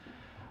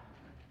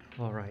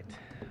All right.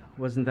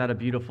 Wasn't that a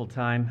beautiful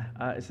time?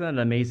 Isn't that an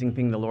amazing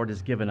thing the Lord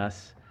has given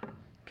us?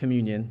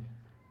 Communion,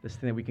 this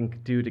thing that we can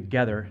do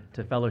together,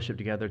 to fellowship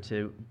together,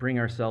 to bring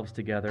ourselves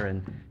together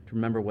and to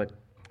remember what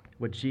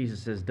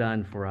Jesus has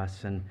done for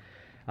us. And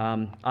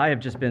I have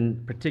just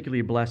been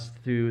particularly blessed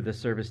through the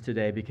service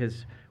today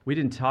because we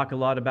didn't talk a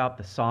lot about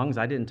the songs.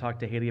 I didn't talk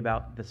to Haley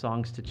about the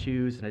songs to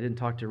choose, and I didn't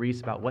talk to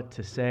Reese about what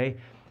to say.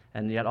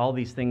 And yet all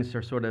these things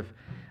are sort of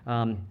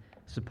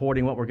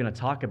supporting what we're going to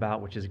talk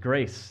about, which is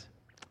grace.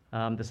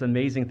 This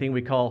amazing thing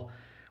we call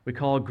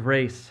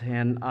grace.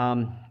 And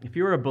if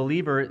you're a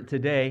believer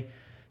today,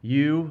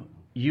 you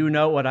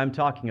know what I'm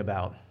talking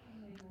about.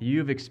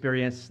 You've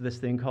experienced this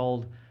thing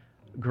called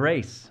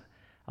grace.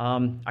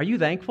 Are you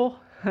thankful?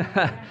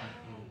 Are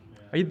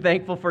you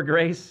thankful for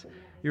grace?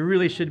 You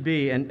really should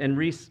be. And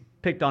Reese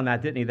picked on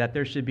that, didn't he? That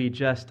there should be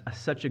just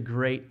such a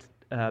great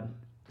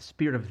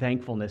spirit of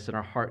thankfulness in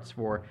our hearts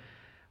for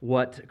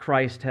what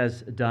Christ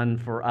has done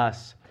for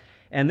us.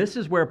 And this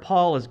is where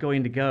Paul is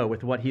going to go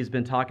with what he's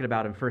been talking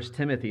about in 1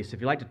 Timothy. So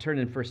if you'd like to turn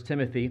in 1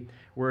 Timothy,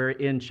 we're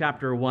in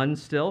chapter 1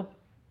 still.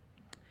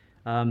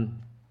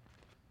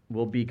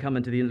 We'll be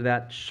coming to the end of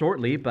that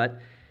shortly,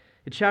 but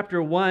in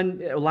chapter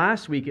 1,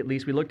 last week at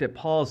least, we looked at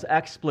Paul's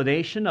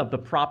explanation of the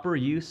proper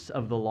use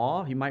of the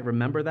law. You might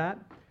remember that.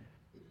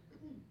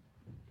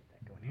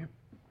 Go in here.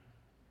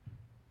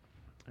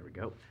 There we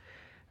go.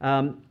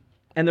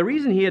 And the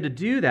reason he had to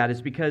do that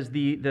is because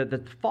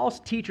the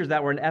false teachers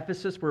that were in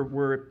Ephesus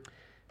were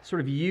sort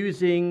of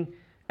using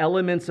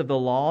elements of the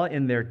law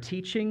in their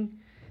teaching.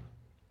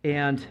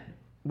 And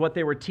what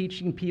they were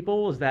teaching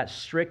people was that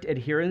strict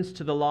adherence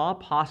to the law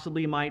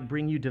possibly might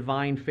bring you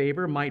divine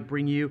favor, might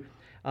bring you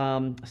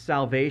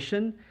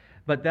salvation.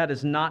 But that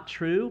is not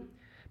true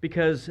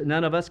because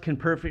none of us can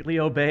perfectly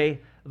obey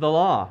the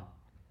law.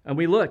 And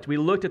we looked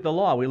at the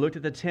law. We looked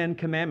at the 10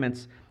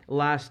 Commandments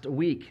last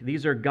week.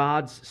 These are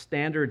God's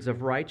standards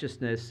of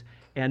righteousness,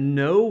 and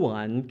no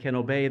one can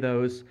obey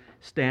those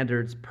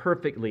standards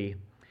perfectly.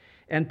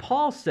 And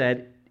Paul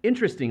said,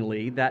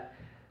 interestingly, that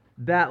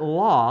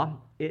law,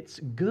 it's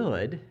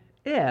good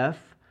if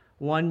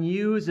one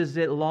uses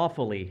it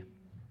lawfully,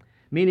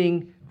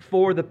 meaning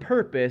for the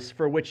purpose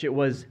for which it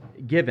was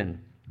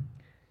given.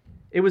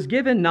 It was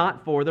given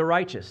not for the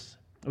righteous.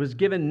 It was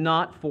given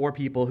not for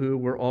people who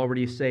were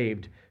already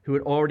saved, who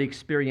had already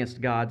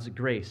experienced God's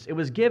grace. It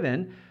was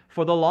given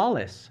for the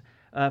lawless,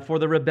 for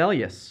the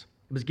rebellious.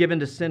 It was given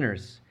to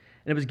sinners.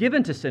 And it was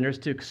given to sinners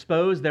to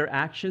expose their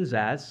actions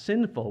as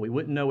sinful. We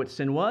wouldn't know what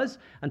sin was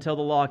until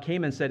the law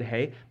came and said,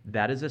 hey,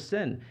 that is a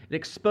sin. It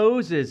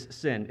exposes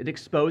sin. It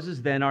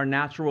exposes then our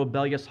natural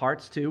rebellious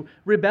hearts to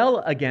rebel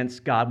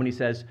against God when he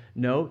says,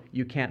 no,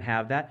 you can't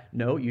have that.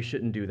 No, you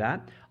shouldn't do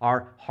that.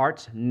 Our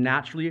hearts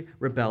naturally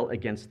rebel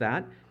against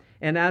that.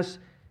 And as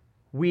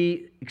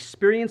we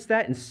experience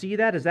that and see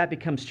that, as that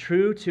becomes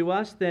true to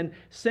us, then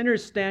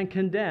sinners stand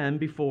condemned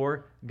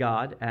before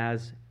God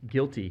as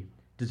guilty,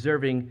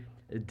 deserving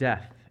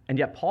death. And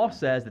yet Paul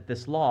says that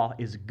this law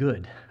is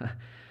good.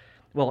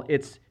 Well,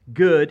 it's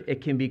good.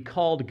 It can be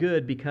called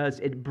good because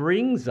it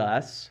brings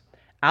us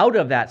out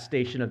of that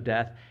station of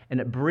death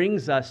and it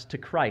brings us to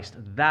Christ.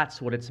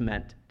 That's what it's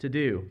meant to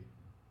do.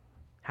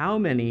 How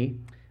many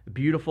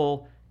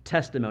beautiful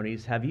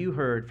testimonies have you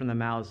heard from the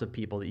mouths of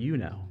people that you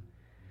know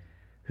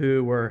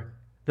who were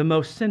the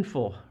most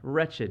sinful,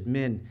 wretched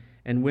men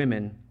and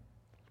women,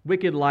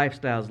 wicked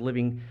lifestyles,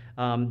 living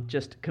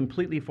just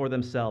completely for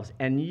themselves,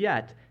 and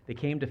yet they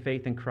came to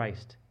faith in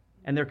Christ,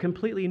 and they're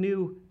completely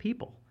new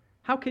people.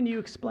 How can you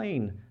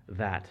explain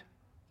that?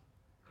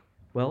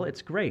 Well,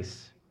 it's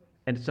grace,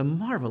 and it's a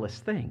marvelous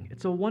thing.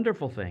 It's a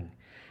wonderful thing.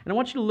 And I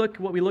want you to look at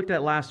what we looked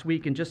at last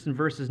week in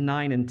verses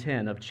 9 and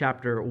 10 of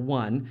chapter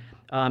 1.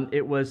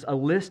 It was a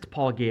list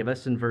Paul gave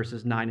us in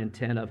verses 9 and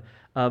 10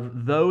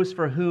 of those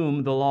for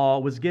whom the law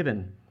was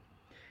given.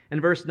 In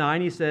verse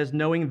 9, he says,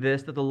 knowing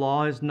this, that the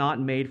law is not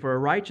made for a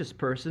righteous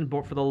person,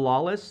 but for the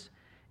lawless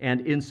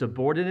and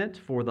insubordinate,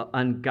 for the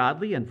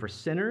ungodly and for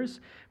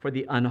sinners, for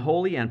the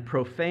unholy and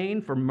profane,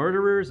 for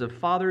murderers of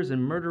fathers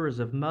and murderers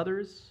of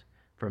mothers,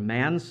 for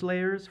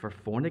manslayers, for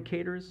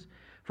fornicators,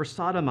 for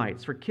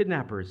sodomites, for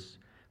kidnappers,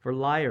 for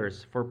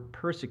liars, for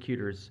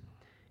persecutors.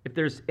 If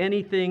there's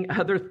anything,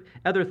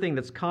 other thing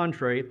that's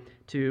contrary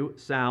to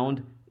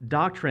sound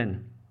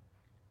doctrine.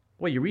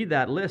 Well, you read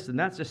that list, and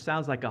that just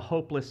sounds like a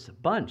hopeless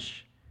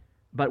bunch.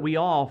 But we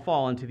all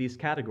fall into these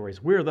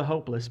categories. We're the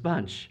hopeless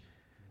bunch.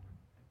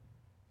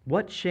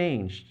 What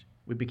changed?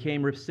 We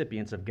became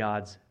recipients of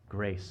God's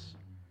grace.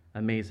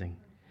 Amazing.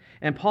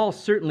 And Paul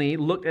certainly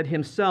looked at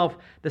himself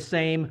the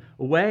same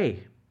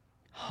way.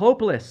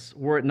 Hopeless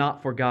were it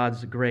not for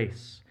God's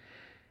grace.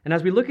 And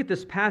as we look at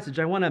this passage,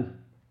 I want to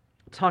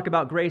talk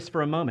about grace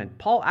for a moment.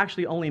 Paul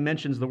actually only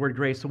mentions the word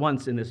grace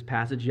once in this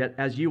passage, yet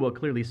as you will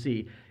clearly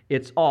see,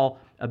 it's all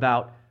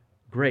about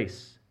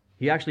grace.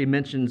 He actually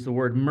mentions the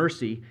word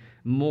mercy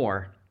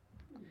more.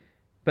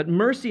 But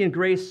mercy and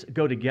grace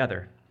go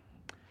together.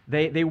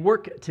 They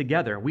work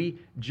together. We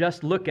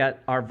just look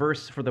at our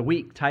verse for the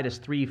week, Titus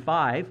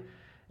 3:5,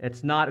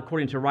 It's not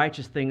according to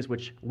righteous things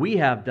which we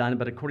have done,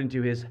 but according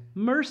to his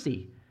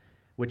mercy,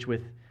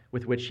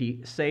 with which he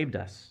saved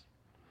us.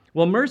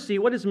 Well, mercy,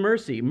 what is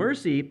mercy?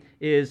 Mercy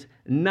is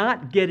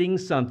not getting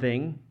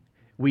something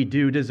we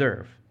do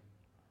deserve.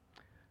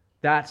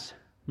 That's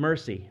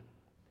mercy.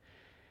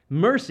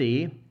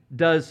 Mercy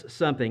does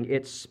something.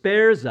 It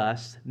spares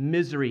us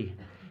misery.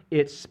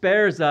 It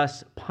spares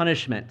us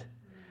punishment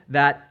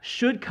that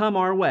should come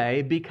our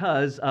way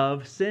because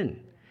of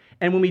sin.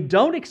 And when we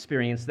don't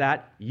experience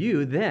that,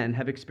 you then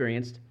have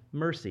experienced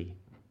mercy.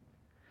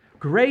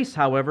 Grace,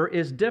 however,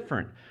 is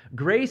different.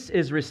 Grace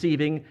is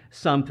receiving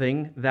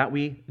something that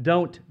we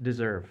don't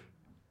deserve.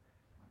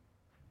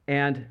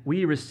 And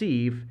we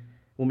receive,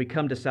 when we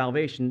come to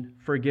salvation,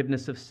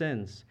 forgiveness of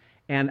sins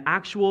and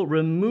actual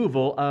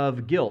removal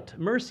of guilt.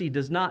 Mercy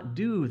does not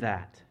do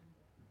that.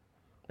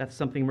 That's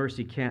something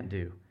mercy can't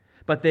do.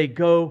 But they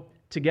go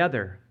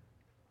together.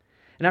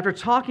 And after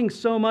talking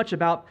so much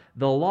about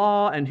the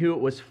law and who it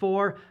was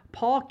for,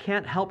 Paul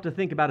can't help to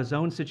think about his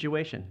own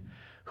situation,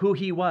 who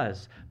he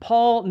was.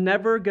 Paul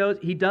never goes,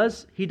 he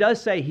does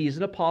say he's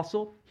an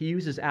apostle. He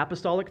uses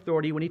apostolic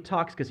authority when he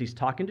talks because he's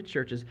talking to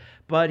churches,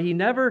 but he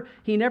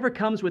never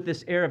comes with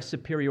this air of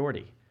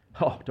superiority.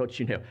 Oh, don't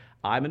you know,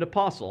 I'm an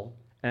apostle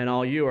and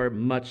all you are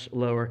much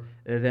lower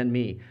than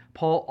me.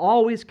 Paul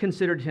always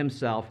considered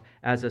himself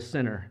as a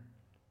sinner.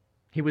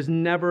 He was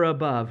never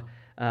above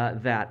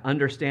that,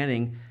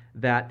 understanding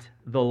that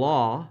the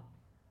law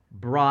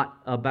brought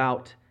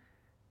about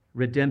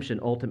redemption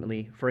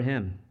ultimately for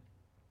him.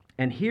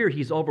 And here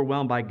he's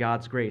overwhelmed by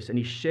God's grace, and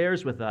he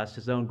shares with us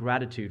his own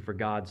gratitude for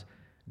God's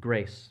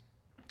grace.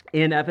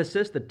 In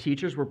Ephesus, the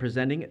teachers were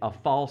presenting a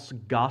false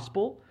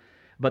gospel,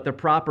 but the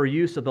proper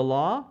use of the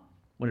law,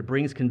 when it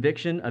brings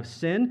conviction of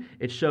sin,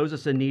 it shows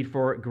us a need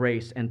for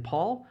grace. And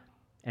Paul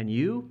and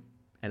you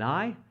and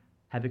I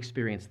have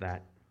experienced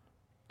that.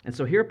 And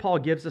so here Paul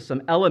gives us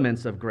some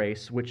elements of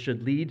grace which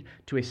should lead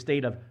to a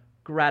state of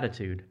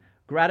gratitude.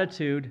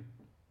 Gratitude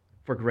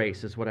for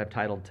grace is what I've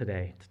titled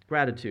today. It's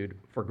gratitude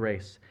for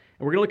grace.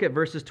 And we're going to look at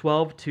verses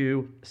 12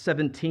 to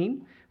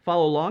 17.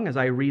 Follow along as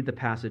I read the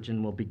passage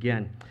and we'll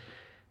begin.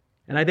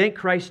 And I thank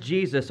Christ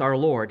Jesus our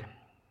Lord,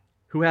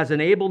 who has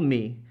enabled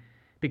me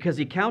because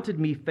he counted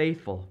me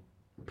faithful,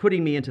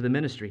 putting me into the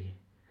ministry.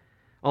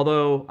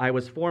 Although I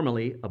was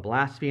formerly a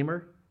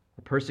blasphemer,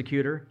 a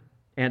persecutor,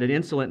 and an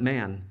insolent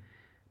man,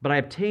 but I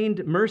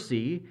obtained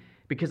mercy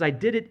because I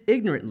did it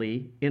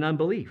ignorantly in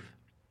unbelief.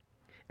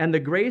 And the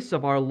grace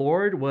of our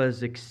Lord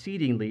was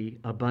exceedingly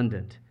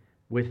abundant,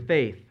 with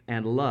faith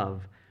and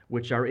love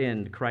which are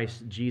in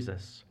Christ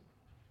Jesus.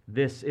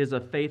 This is a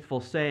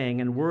faithful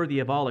saying and worthy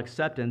of all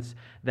acceptance,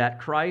 that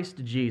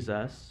Christ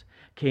Jesus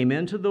came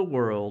into the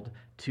world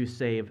to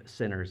save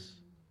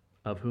sinners,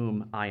 of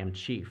whom I am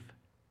chief.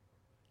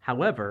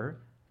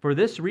 However, for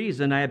this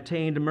reason I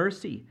obtained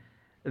mercy,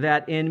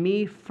 that in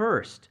me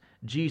first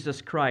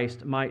Jesus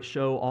Christ might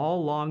show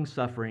all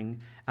long-suffering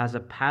as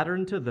a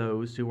pattern to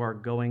those who are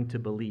going to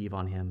believe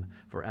on him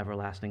for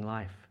everlasting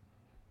life.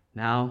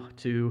 Now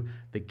to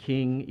the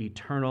King,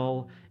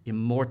 eternal,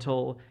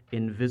 immortal,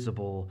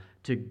 invisible,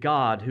 to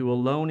God who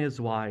alone is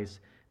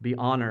wise, be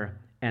honor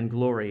and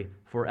glory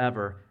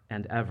forever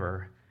and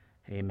ever.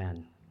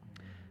 Amen.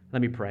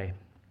 Let me pray.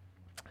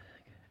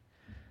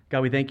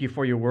 God, we thank you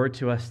for your word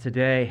to us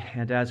today,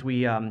 and as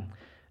we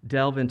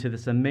delve into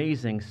this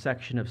amazing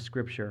section of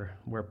Scripture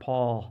where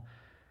Paul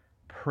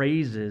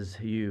praises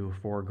you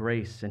for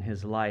grace in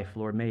his life,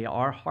 Lord, may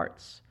our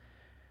hearts,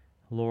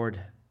 Lord,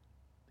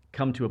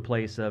 come to a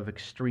place of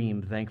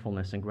extreme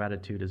thankfulness and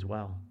gratitude as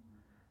well.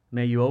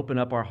 May you open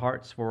up our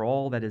hearts for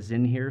all that is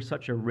in here,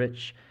 such a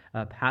rich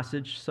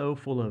passage, so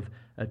full of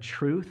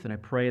truth, and I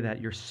pray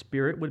that your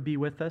Spirit would be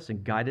with us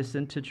and guide us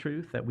into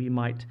truth, that we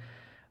might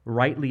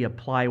rightly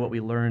apply what we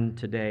learned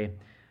today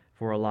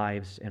for our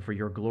lives and for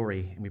your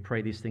glory. And we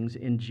pray these things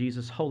in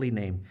Jesus' holy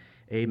name.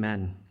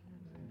 Amen.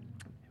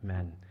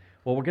 Amen.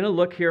 Well, we're going to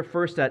look here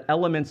first at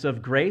elements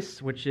of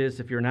grace, which is,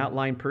 if you're an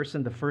outline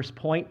person, the first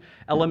point,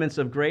 elements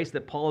of grace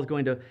that Paul is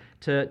going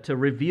to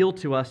reveal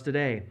to us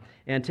today.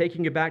 And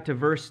taking it back to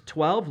verse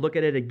 12, look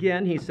at it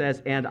again. He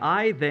says, and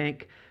I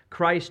thank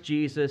Christ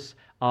Jesus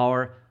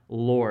our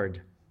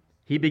Lord.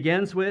 He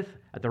begins with,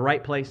 at the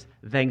right place,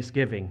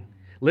 thanksgiving.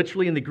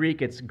 Literally in the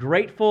Greek, it's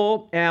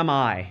grateful am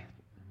I.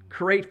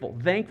 Grateful,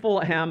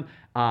 thankful am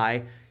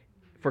I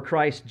for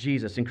Christ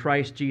Jesus, in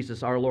Christ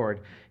Jesus our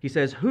Lord. He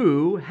says,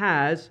 who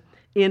has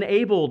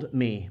enabled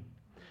me,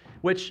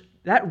 which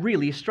that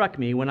really struck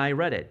me when I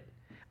read it.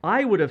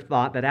 I would have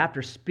thought that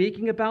after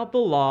speaking about the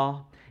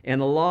law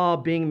and the law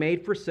being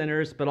made for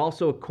sinners, but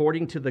also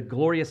according to the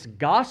glorious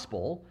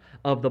gospel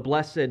of the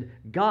blessed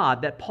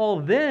God, that Paul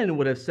then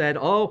would have said,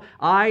 oh,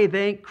 I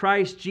thank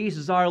Christ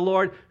Jesus our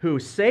Lord who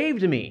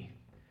saved me.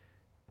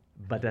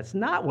 But that's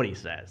not what he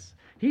says.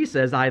 He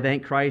says, I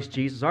thank Christ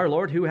Jesus our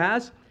Lord who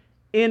has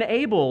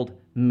enabled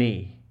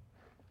me.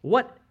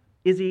 What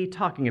is he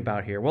talking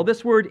about here? Well,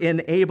 this word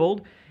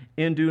enabled,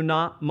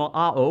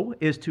 endunamao,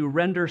 is to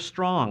render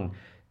strong,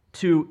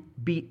 to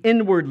be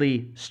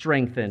inwardly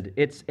strengthened.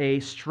 It's a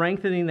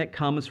strengthening that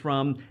comes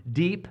from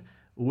deep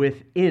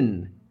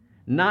within,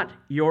 not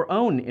your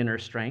own inner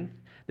strength.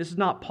 This is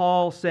not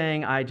Paul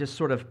saying, I just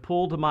sort of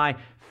pulled my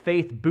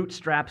faith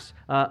bootstraps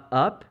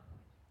up.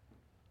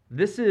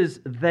 This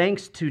is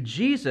thanks to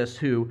Jesus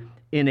who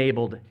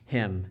enabled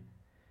him.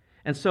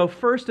 And so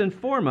first and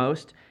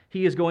foremost,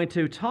 he is going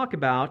to talk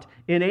about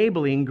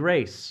enabling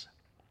grace.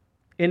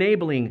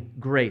 Enabling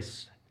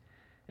grace.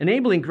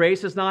 Enabling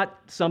grace is not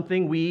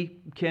something we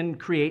can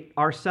create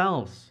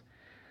ourselves.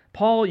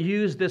 Paul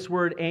used this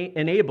word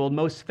enabled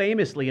most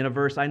famously in a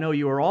verse I know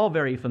you are all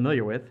very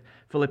familiar with,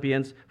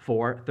 Philippians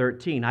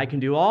 4:13. I can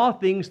do all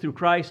things through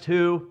Christ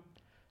who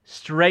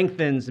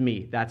strengthens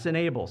me. That's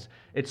enables.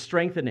 It's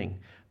strengthening.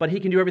 But he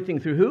can do everything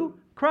through who?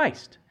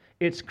 Christ.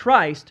 It's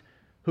Christ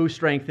who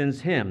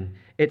strengthens him.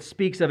 It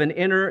speaks of an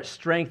inner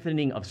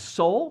strengthening of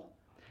soul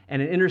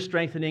and an inner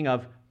strengthening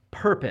of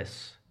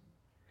purpose.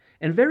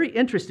 And very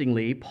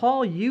interestingly,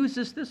 Paul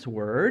uses this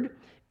word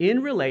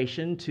in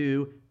relation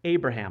to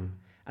Abraham.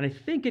 And I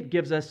think it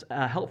gives us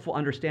a helpful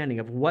understanding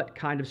of what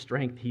kind of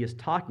strength he is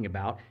talking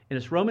about. And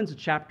it's Romans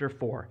chapter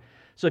 4.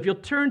 So if you'll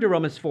turn to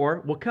Romans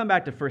 4, we'll come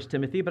back to 1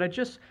 Timothy, but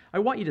I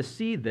want you to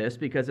see this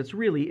because it's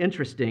really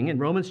interesting. In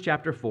Romans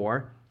chapter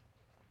 4,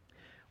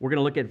 we're going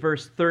to look at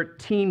verse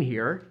 13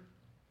 here.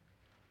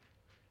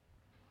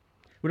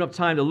 We don't have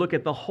time to look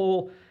at the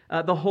whole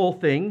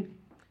thing,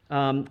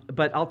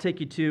 but I'll take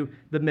you to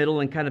the middle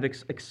and kind of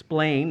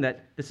explain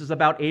that this is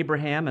about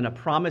Abraham, and a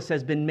promise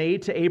has been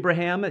made to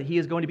Abraham that he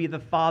is going to be the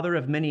father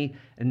of many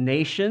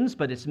nations,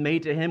 but it's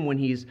made to him when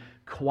he's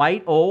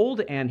quite old,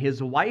 and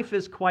his wife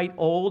is quite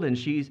old, and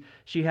she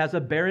has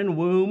a barren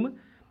womb.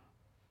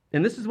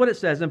 And this is what it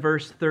says in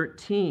verse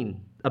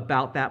 13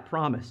 about that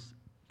promise.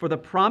 For the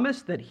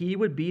promise that he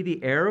would be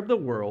the heir of the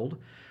world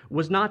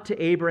was not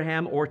to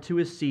Abraham or to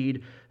his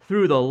seed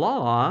through the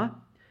law,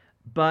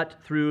 but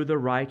through the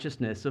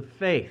righteousness of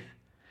faith.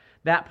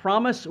 That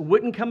promise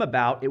wouldn't come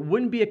about, it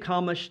wouldn't be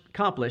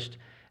accomplished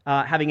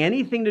having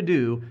anything to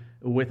do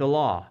with the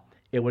law.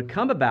 It would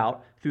come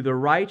about through the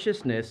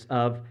righteousness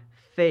of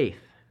faith.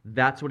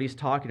 That's what he's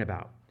talking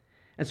about.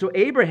 And so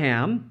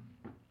Abraham,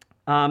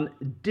 how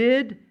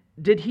did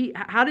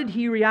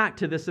he react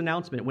to this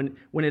announcement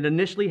when it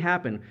initially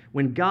happened?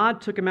 When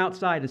God took him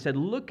outside and said,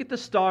 look at the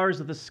stars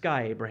of the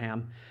sky,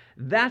 Abraham.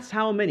 That's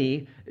how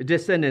many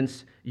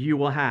descendants you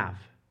will have.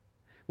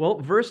 Well,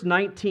 verse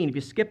 19, if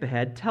you skip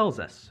ahead, tells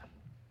us,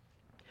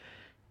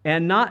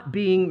 and not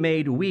being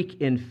made weak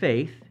in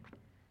faith,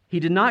 he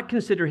did not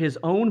consider his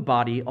own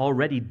body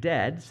already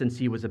dead, since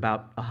he was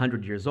about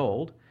 100 years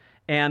old,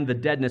 and the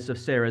deadness of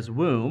Sarah's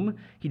womb.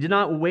 He did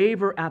not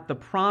waver at the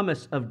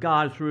promise of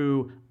God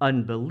through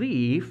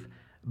unbelief,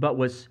 but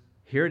was,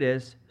 here it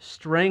is,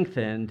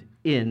 strengthened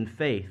in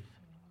faith,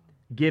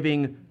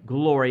 giving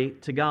glory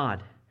to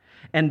God,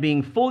 and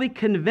being fully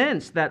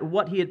convinced that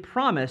what he had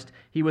promised,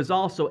 he was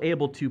also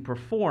able to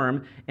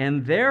perform,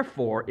 and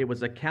therefore it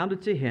was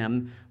accounted to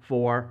him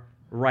for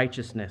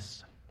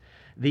righteousness.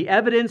 The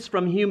evidence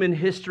from human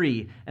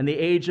history and the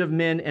age of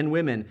men and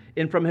women,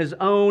 and from his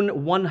own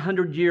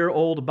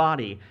 100-year-old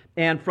body,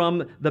 and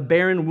from the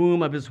barren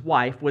womb of his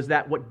wife, was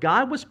that what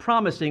God was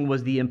promising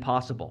was the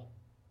impossible.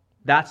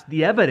 That's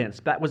the evidence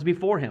that was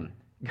before him.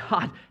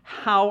 God,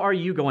 how are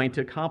you going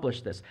to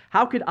accomplish this?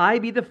 How could I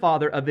be the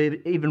father of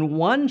even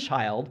one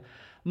child,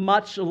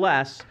 much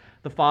less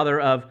the father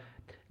of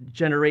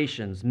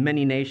generations,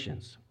 many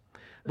nations?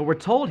 But we're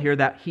told here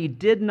that he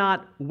did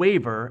not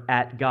waver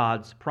at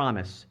God's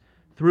promise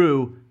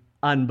through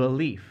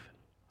unbelief,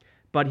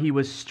 but he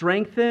was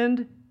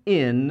strengthened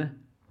in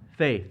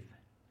faith.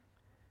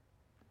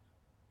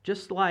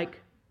 Just like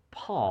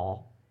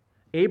Paul,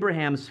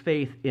 Abraham's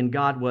faith in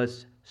God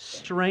was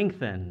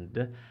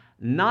strengthened,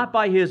 not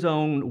by his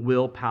own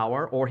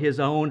willpower or his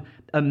own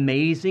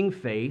amazing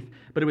faith,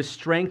 but it was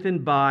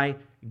strengthened by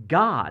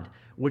God,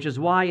 which is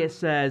why it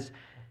says,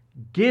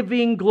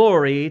 giving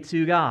glory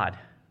to God.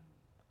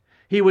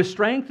 He was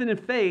strengthened in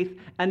faith,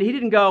 and he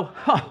didn't go,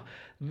 oh,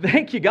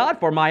 thank you, God,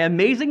 for my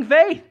amazing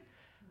faith.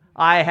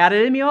 I had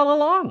it in me all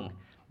along.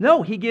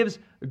 No, he gives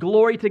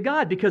glory to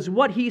God because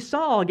what he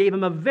saw gave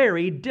him a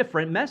very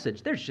different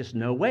message. There's just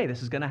no way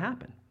this is going to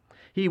happen.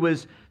 He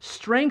was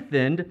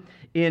strengthened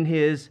in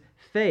his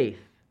faith.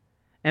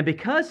 And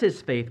because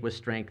his faith was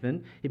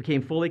strengthened, he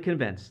became fully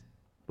convinced.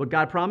 What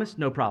God promised?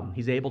 No problem.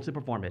 He's able to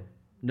perform it.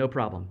 No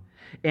problem.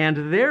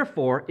 And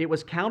therefore, it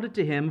was counted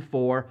to him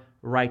for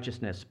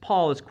righteousness.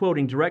 Paul is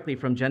quoting directly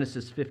from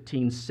Genesis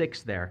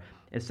 15:6 there.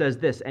 It says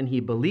this, and he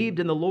believed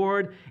in the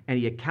Lord, and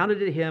he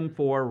accounted it to him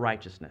for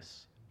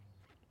righteousness.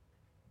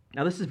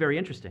 Now, this is very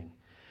interesting,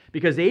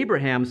 because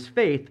Abraham's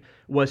faith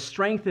was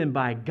strengthened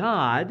by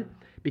God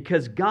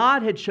because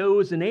God had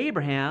chosen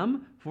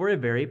Abraham for a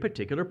very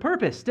particular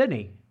purpose, didn't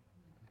he?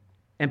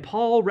 And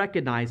Paul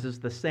recognizes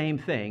the same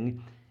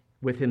thing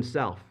with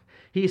himself.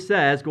 He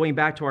says, going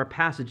back to our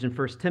passage in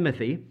 1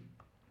 Timothy,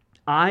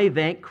 I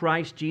thank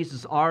Christ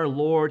Jesus our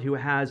Lord who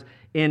has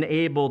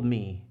enabled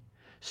me,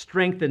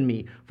 strengthened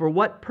me. For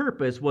what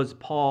purpose was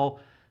Paul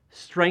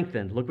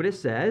strengthened. Look what it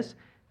says.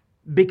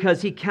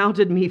 Because he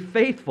counted me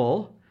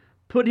faithful,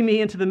 putting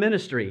me into the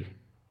ministry.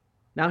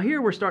 Now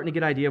here we're starting to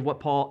get an idea of what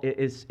Paul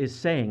is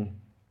saying.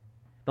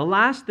 The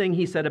last thing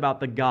he said about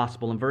the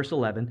gospel in verse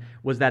 11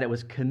 was that it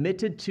was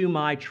committed to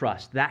my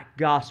trust. That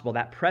gospel,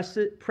 that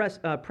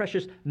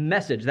precious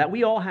message that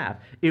we all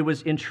have, it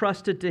was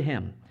entrusted to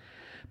him.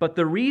 But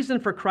the reason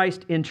for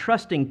Christ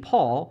entrusting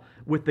Paul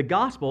with the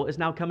gospel is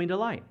now coming to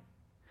light.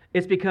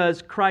 It's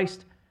because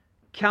Christ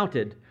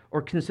counted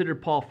or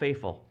considered Paul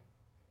faithful.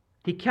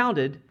 He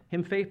counted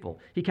him faithful.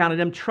 He counted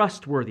him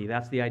trustworthy.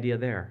 That's the idea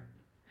there.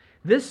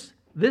 This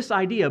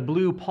idea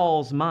blew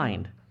Paul's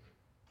mind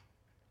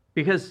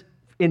because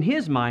in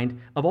his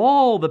mind, of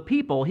all the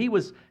people, he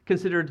was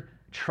considered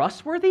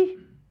trustworthy.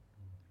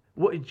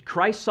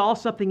 Christ saw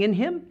something in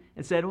him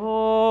and said,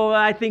 oh,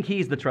 I think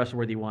he's the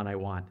trustworthy one I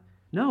want.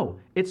 No,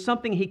 it's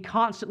something he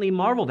constantly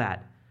marveled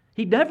at.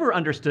 He never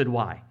understood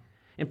why.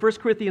 In 1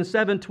 Corinthians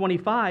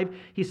 7:25,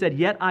 he said,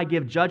 yet I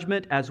give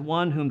judgment as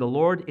one whom the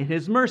Lord in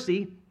his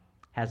mercy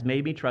has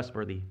made me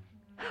trustworthy.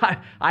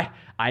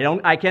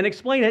 I can't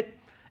explain it.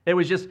 It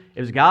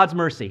was God's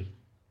mercy.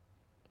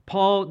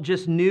 Paul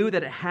just knew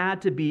that it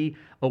had to be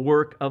a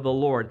work of the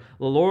Lord.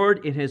 The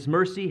Lord in his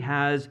mercy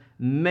has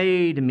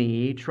made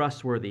me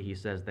trustworthy, he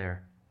says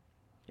there.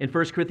 In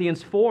 1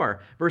 Corinthians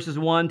 4, verses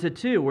 1 to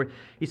 2, where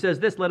he says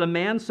this, let a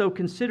man so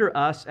consider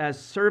us as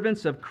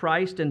servants of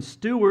Christ and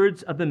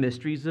stewards of the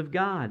mysteries of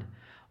God.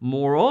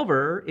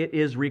 Moreover, it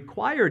is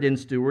required in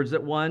stewards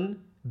that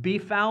one be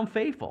found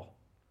faithful.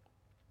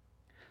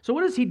 So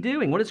what is he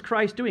doing? What is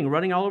Christ doing?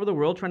 Running all over the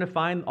world trying to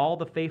find all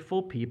the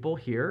faithful people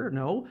here?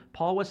 No,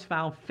 Paul was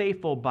found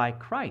faithful by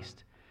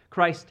Christ.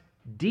 Christ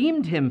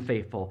deemed him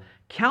faithful,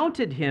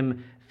 counted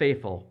him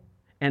faithful,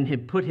 and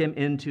had put him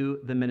into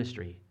the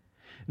ministry.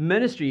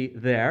 Ministry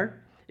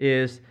there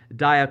is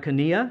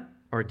diakonia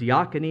or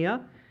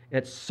diakonia.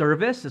 It's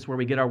service. That's where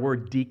we get our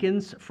word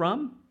deacons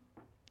from.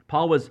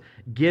 Paul was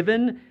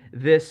given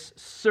this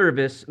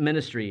service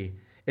ministry,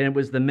 and it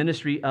was the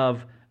ministry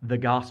of the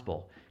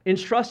gospel,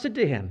 entrusted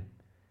to him.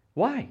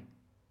 Why?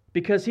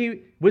 Because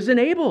he was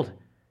enabled.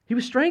 He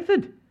was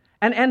strengthened.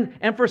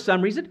 And for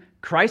some reason,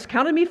 Christ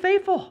counted me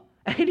faithful.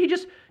 And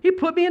he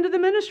put me into the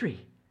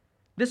ministry.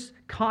 This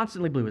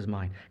constantly blew his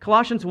mind.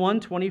 Colossians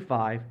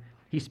 1:25,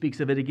 he speaks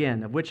of it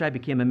again, of which I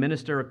became a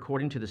minister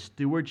according to the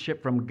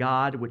stewardship from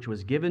God, which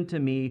was given to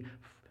me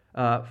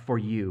for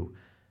you,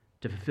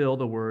 to fulfill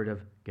the word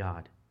of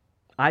God.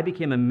 I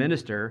became a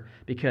minister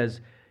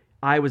because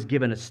I was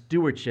given a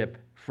stewardship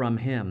from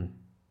him.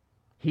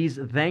 He's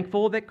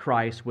thankful that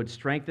Christ would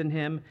strengthen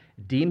him,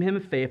 deem him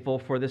faithful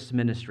for this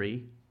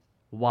ministry.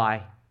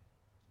 Why?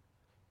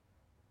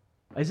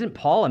 Isn't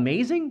Paul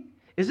amazing?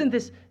 Isn't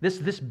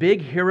this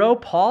big hero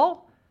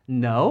Paul?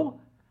 No,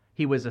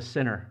 he was a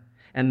sinner.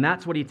 And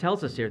that's what he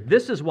tells us here.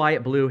 This is why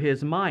it blew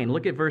his mind.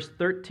 Look at verse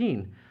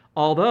 13.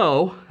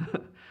 Although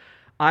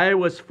I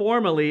was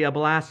formerly a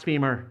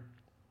blasphemer,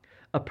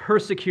 a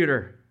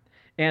persecutor,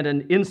 and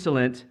an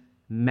insolent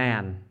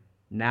man.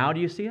 Now do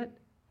you see it?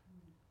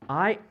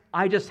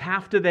 I just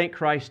have to thank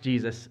Christ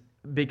Jesus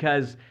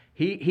because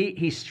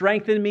he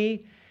strengthened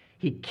me,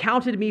 he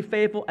counted me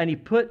faithful, and he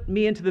put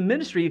me into the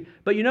ministry.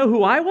 But you know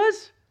who I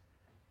was?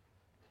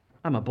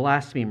 I'm a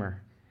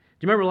blasphemer.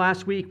 Do you remember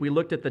last week we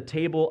looked at the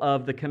table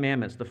of the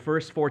commandments? The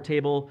first four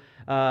commandments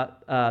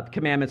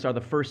are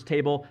the first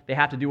table. They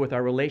have to do with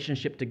our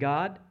relationship to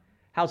God.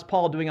 How's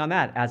Paul doing on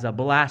that? As a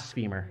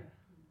blasphemer.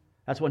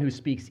 That's one who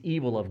speaks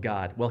evil of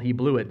God. Well, he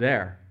blew it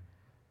there.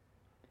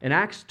 In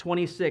Acts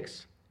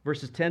 26,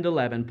 verses 10 to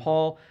 11,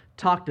 Paul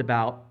talked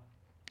about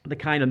the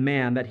kind of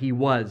man that he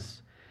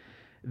was.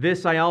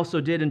 This I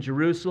also did in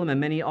Jerusalem, and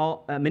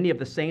many of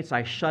the saints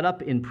I shut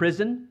up in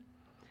prison,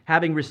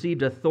 having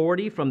received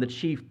authority from the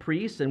chief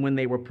priests, and when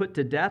they were put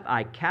to death,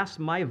 I cast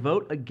my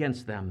vote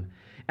against them,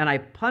 and I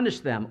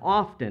punished them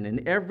often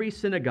in every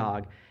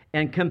synagogue,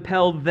 and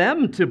compelled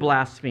them to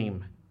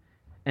blaspheme.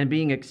 And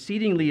being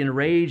exceedingly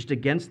enraged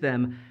against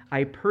them,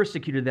 I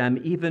persecuted them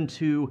even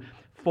to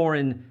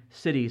foreign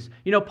cities.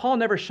 You know, Paul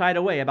never shied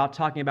away about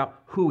talking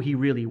about who he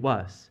really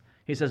was.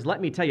 He says, let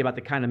me tell you about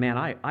the kind of man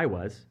I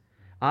was.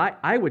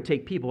 I would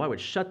take people, I would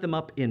shut them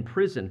up in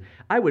prison.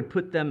 I would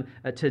put them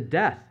to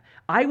death.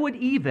 I would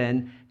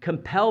even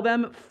compel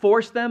them,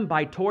 force them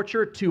by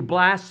torture to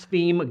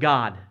blaspheme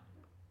God.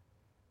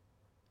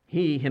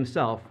 He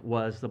himself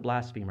was the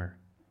blasphemer.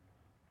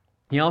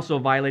 He also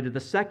violated the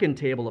second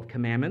table of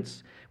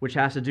commandments, which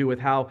has to do with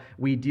how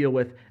we deal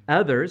with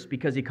others,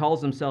 because he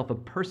calls himself a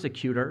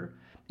persecutor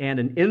and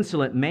an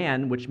insolent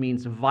man, which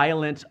means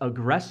violent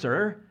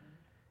aggressor.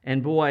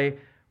 And boy,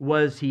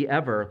 was he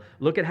ever.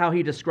 Look at how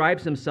he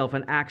describes himself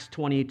in Acts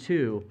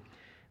 22,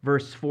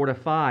 verse 4 to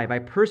 5. I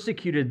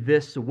persecuted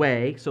this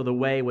way, so the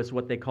way was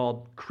what they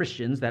called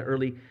Christians, that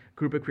early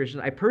group of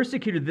Christians. I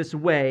persecuted this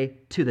way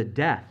to the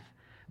death,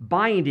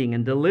 binding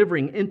and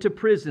delivering into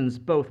prisons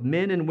both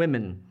men and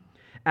women,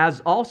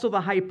 as also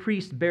the high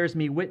priest bears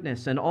me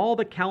witness, and all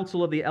the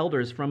council of the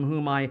elders, from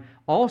whom I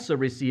also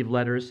received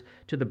letters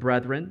to the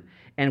brethren,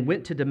 and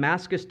went to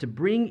Damascus to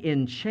bring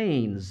in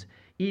chains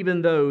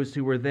even those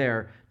who were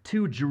there,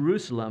 to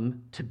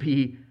Jerusalem to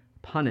be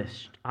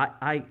punished.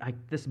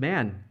 This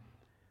man,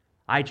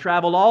 I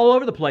traveled all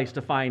over the place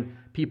to find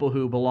people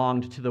who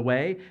belonged to the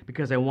way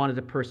because I wanted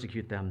to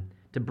persecute them,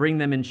 to bring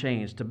them in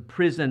chains, to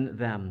prison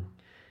them.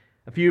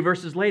 A few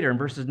verses later, in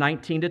verses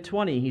 19 to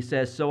 20, he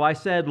says, "So I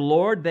said,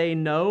 Lord, they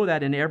know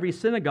that in every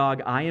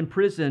synagogue I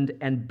imprisoned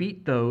and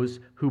beat those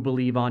who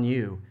believe on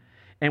you.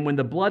 And when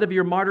the blood of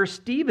your martyr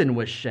Stephen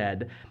was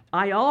shed,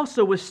 I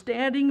also was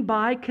standing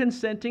by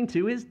consenting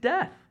to his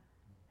death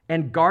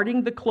and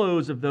guarding the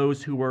clothes of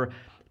those who were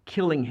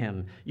killing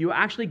him." You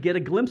actually get a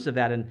glimpse of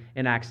that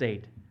in Acts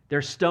 8.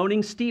 They're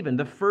stoning Stephen,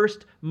 the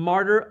first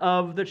martyr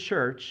of the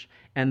church,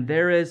 and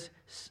there is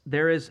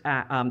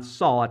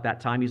Saul at that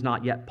time. He's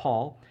not yet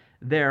Paul.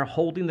 They're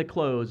holding the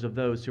clothes of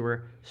those who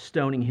were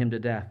stoning him to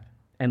death.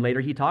 And later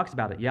he talks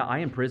about it. Yeah, I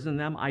imprisoned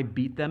them. I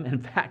beat them. In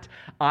fact,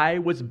 I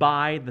was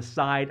by the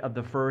side of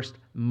the first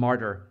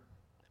martyr.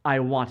 I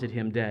wanted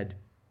him dead.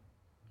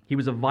 He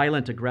was a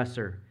violent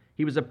aggressor.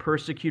 He was a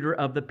persecutor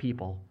of the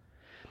people.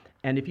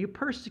 And if you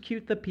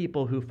persecute the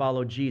people who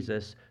follow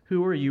Jesus,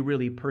 who are you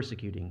really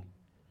persecuting?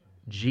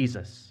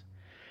 Jesus.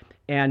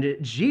 And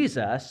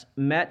Jesus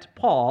met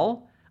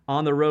Paul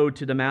on the road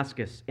to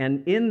Damascus.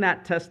 And in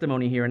that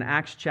testimony here in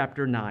Acts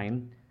chapter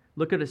 9,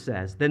 look what it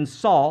says. Then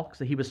Saul,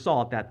 so he was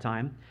Saul at that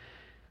time,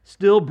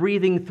 still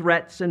breathing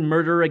threats and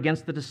murder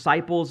against the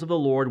disciples of the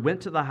Lord,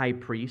 went to the high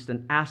priest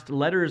and asked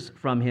letters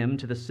from him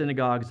to the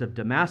synagogues of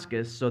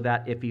Damascus, so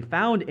that if he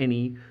found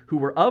any who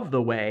were of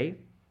the way,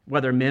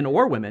 whether men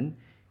or women,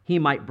 he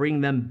might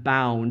bring them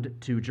bound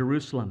to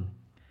Jerusalem.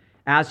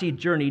 As he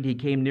journeyed, he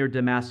came near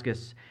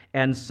Damascus,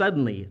 and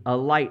suddenly a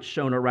light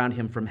shone around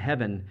him from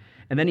heaven.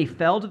 And then he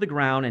fell to the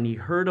ground, and he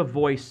heard a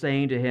voice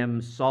saying to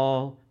him,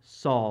 Saul,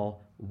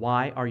 Saul,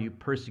 why are you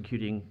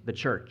persecuting the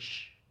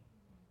church?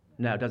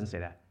 No, it doesn't say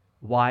that.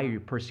 Why are you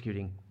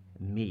persecuting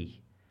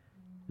me?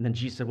 And then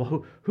Jesus said,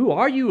 well, who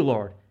are you,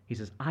 Lord? He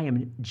says, I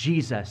am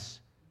Jesus,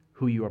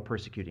 who you are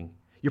persecuting.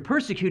 You're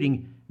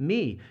persecuting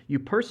me. You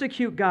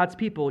persecute God's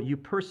people. You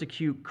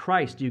persecute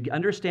Christ. Do you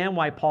understand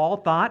why Paul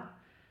thought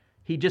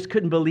he just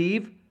couldn't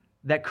believe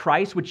that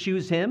Christ would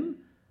choose him?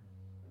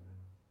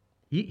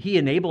 He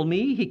enabled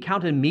me. He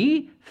counted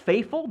me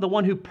faithful, the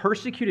one who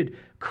persecuted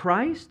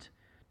Christ.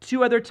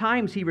 2 other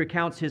times he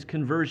recounts his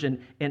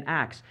conversion in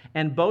Acts.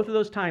 And both of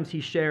those times he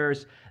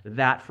shares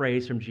that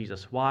phrase from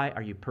Jesus. Why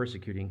are you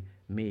persecuting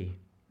me?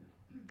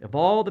 Of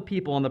all the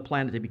people on the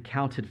planet to be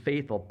counted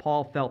faithful,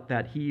 Paul felt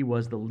that he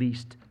was the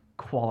least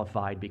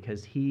qualified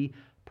because he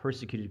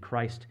persecuted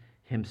Christ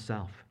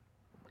himself.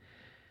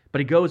 But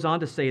he goes on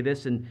to say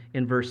this in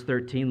verse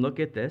 13. Look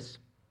at this.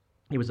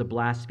 He was a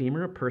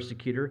blasphemer, a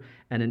persecutor,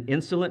 and an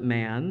insolent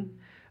man.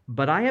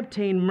 But I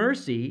obtained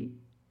mercy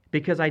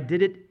because I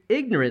did it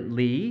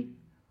ignorantly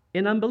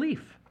in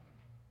unbelief.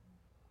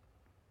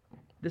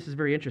 This is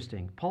very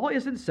interesting. Paul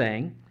isn't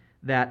saying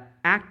that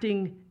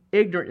acting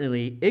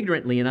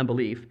ignorantly in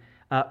unbelief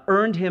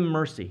earned him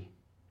mercy.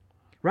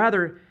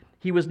 Rather,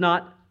 he was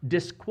not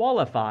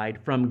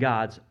disqualified from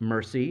God's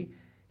mercy.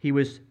 He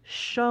was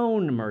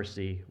shown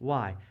mercy.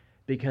 Why?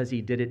 Because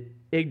he did it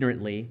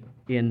ignorantly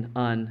in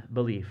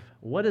unbelief.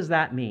 What does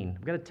that mean?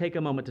 I'm going to take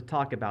a moment to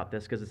talk about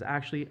this because it's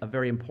actually a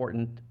very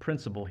important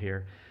principle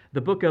here.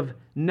 The book of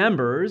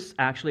Numbers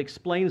actually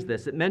explains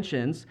this. It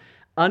mentions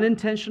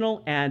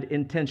unintentional and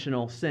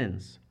intentional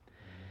sins.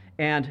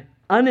 And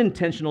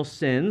unintentional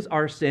sins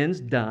are sins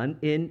done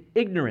in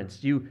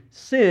ignorance. You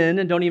sin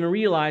and don't even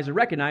realize or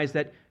recognize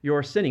that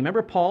you're sinning.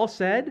 Remember Paul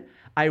said,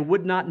 I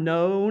would not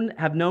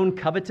have known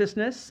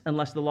covetousness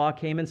unless the law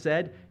came and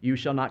said, you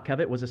shall not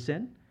covet was a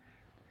sin.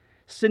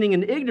 Sinning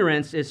in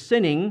ignorance is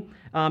sinning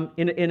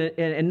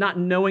in not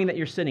knowing that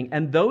you're sinning.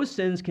 And those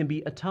sins can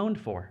be atoned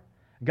for.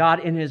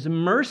 God, in his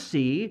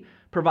mercy,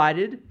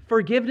 provided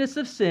forgiveness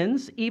of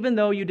sins, even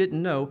though you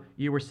didn't know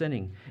you were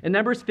sinning. In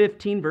Numbers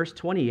 15, verse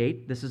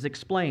 28, this is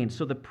explained.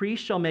 So the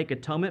priest shall make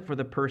atonement for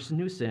the person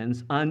who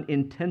sins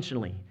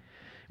unintentionally.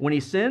 When he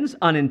sins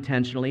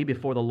unintentionally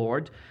before the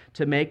Lord,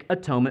 to make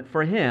atonement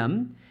for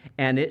him,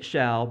 and it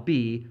shall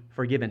be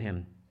forgiven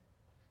him.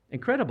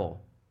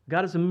 Incredible.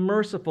 God is a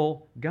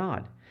merciful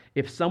God.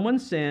 If someone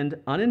sinned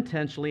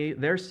unintentionally,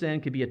 their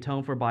sin could be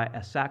atoned for by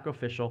a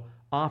sacrificial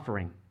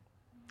offering.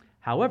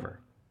 However,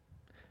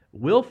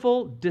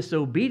 willful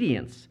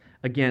disobedience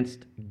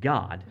against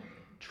God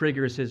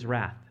triggers his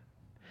wrath.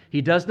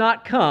 He does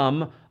not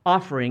come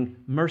offering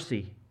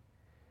mercy.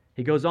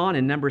 He goes on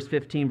in Numbers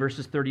 15,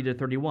 verses 30 to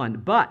 31.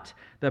 But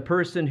the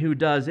person who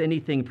does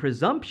anything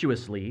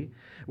presumptuously,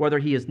 whether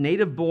he is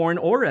native born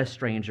or a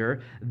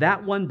stranger,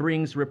 that one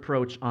brings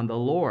reproach on the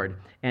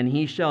Lord, and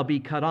he shall be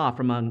cut off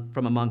from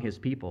among his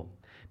people.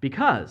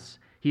 Because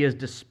he has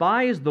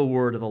despised the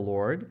word of the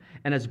Lord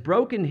and has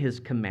broken his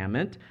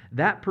commandment,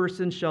 that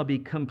person shall be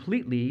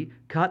completely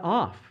cut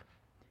off.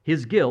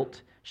 His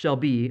guilt shall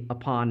be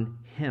upon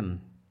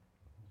him.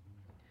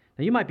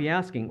 Now you might be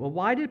asking, well,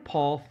 why did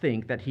Paul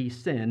think that he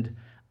sinned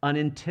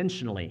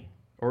unintentionally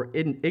or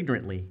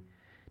ignorantly?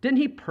 Didn't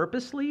he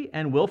purposely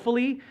and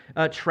willfully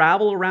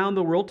travel around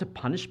the world to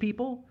punish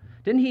people,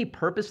 Didn't he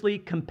purposely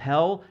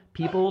compel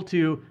people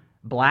to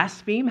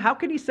blaspheme? How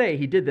could he say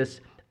he did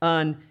this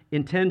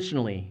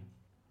unintentionally?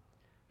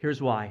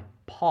 Here's why.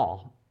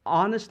 Paul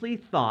honestly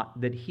thought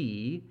that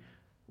he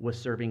was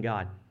serving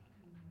God.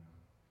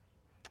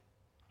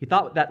 He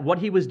thought that what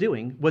he was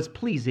doing was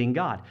pleasing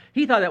God.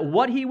 He thought that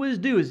what he was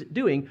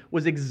doing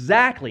was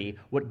exactly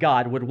what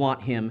God would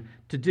want him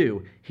to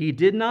do. He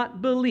did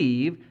not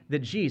believe that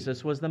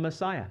Jesus was the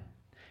Messiah.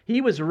 He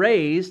was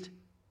raised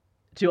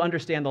to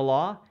understand the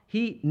law.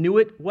 He knew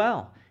it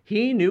well.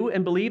 He knew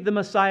and believed the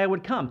Messiah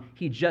would come.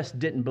 He just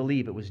didn't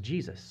believe it was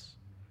Jesus.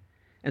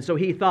 And so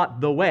he thought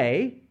the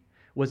way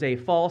was a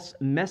false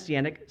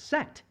messianic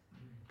sect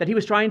that he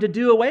was trying to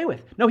do away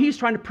with. No, he was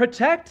trying to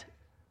protect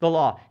the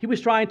law. He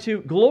was trying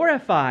to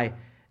glorify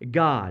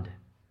God.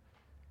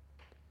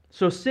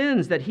 So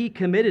sins that he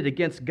committed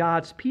against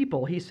God's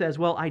people, he says,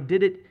 well, I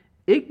did it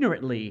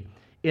ignorantly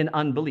in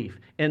unbelief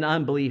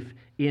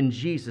in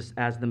Jesus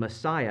as the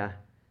Messiah,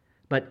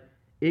 but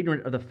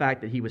ignorant of the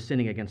fact that he was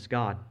sinning against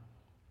God.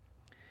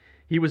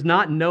 He was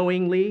not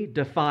knowingly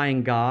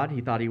defying God.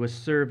 He thought he was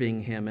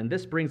serving him. And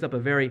this brings up a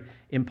very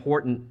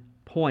important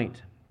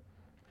point.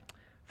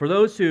 For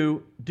those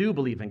who do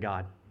believe in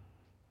God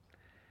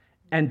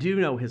and do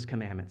know his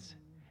commandments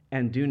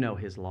and do know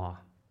his law,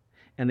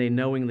 and they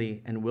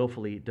knowingly and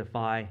willfully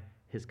defy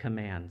his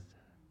commands,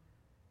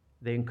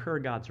 they incur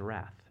God's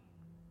wrath.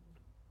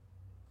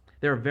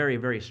 There are very,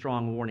 very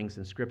strong warnings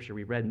in Scripture.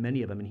 We read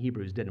many of them in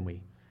Hebrews, didn't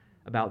we?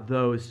 About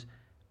those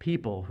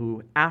people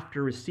who,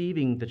 after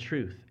receiving the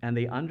truth, and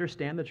they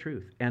understand the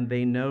truth, and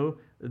they know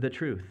the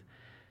truth,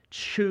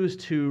 choose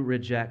to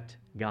reject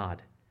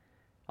God.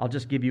 I'll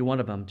just give you one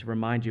of them to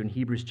remind you. In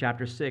Hebrews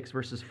chapter 6,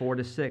 verses 4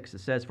 to 6, it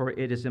says, "For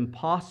it is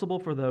impossible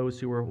for those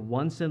who were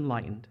once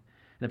enlightened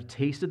and have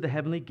tasted the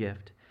heavenly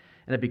gift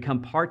and have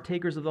become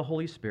partakers of the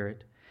Holy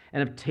Spirit and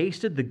have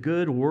tasted the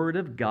good word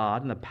of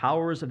God and the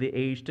powers of the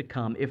age to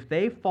come, if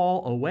they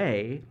fall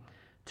away,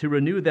 to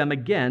renew them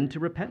again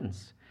to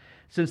repentance,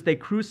 since they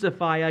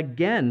crucify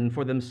again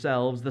for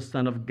themselves the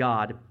Son of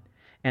God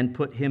and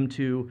put him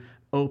to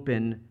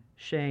open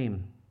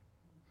shame."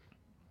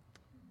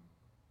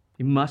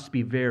 You must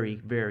be very,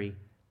 very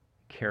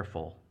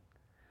careful.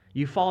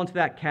 You fall into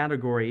that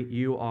category,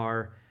 you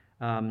are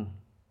in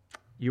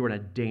a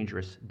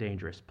dangerous,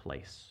 dangerous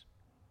place.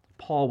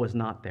 Paul was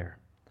not there.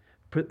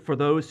 For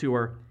those who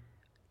are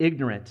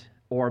ignorant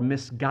or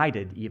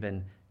misguided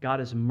even,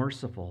 God is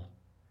merciful.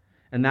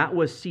 And that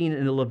was seen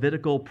in the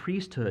Levitical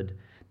priesthood.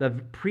 The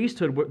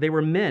priesthood, they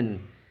were men,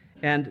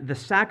 and the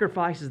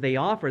sacrifices they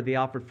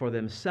offered for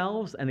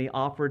themselves and they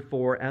offered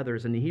for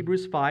others. And in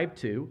Hebrews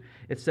 5:2,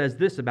 it says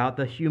this about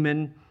the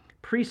human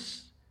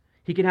priests.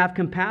 He can have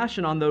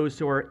compassion on those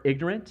who are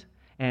ignorant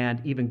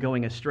and even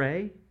going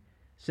astray,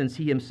 since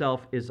he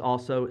himself is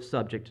also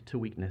subject to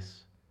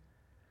weakness.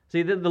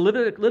 See, the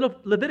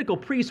Levitical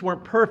priests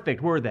weren't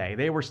perfect, were they?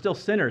 They were still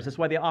sinners. That's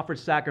why they offered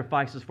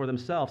sacrifices for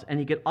themselves. And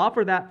he could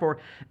offer that for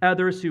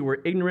others who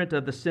were ignorant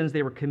of the sins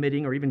they were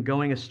committing or even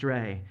going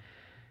astray.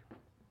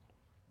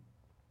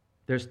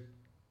 There's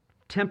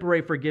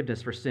temporary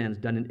forgiveness for sins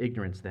done in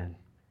ignorance then.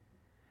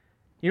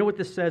 You know what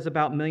this says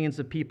about millions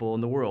of people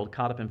in the world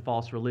caught up in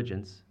false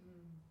religions?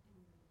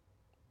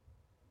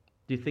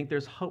 Do you think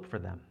there's hope for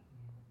them?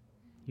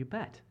 You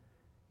bet.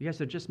 You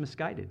guys are just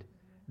misguided.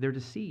 They're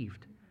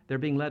deceived. They're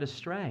being led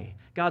astray.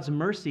 God's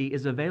mercy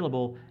is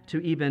available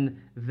to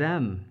even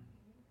them.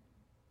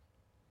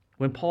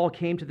 When Paul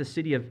came to the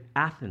city of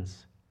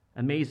Athens,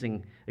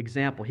 amazing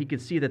example, he could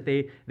see that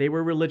they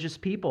were religious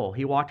people.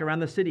 He walked around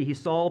the city. He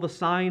saw the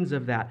signs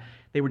of that.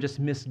 They were just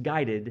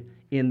misguided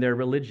in their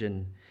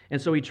religion.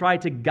 And so he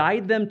tried to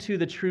guide them to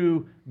the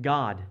true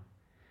God.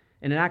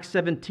 And in Acts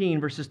 17,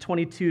 verses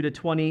 22 to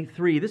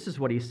 23, this is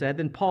what he said.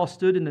 "Then Paul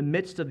stood in the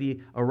midst of the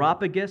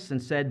Areopagus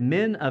and said,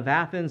 'Men of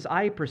Athens,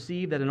 I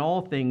perceive that in all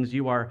things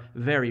you are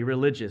very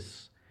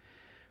religious.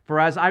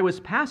 For as I was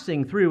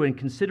passing through and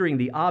considering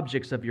the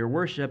objects of your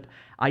worship,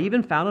 I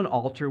even found an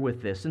altar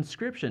with this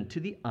inscription,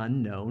 to the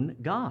unknown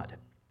God.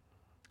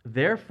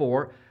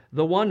 Therefore,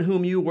 the one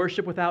whom you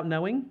worship without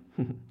knowing,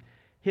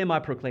 him I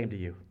proclaim to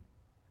you.'"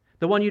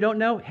 The one you don't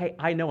know, hey,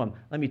 I know him.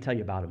 Let me tell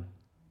you about him.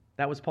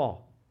 That was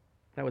Paul.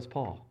 That was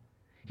Paul.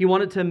 He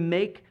wanted to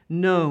make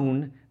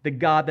known the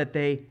God that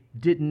they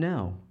didn't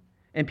know.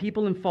 And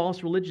people in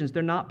false religions,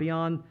 they're not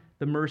beyond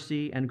the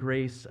mercy and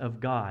grace of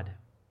God.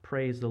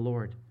 Praise the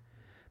Lord.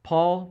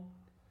 Paul,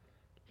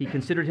 he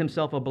considered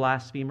himself a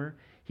blasphemer.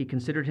 He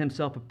considered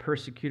himself a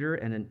persecutor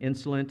and an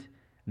insolent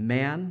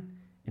man,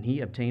 and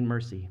he obtained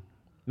mercy.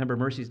 Remember,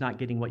 mercy is not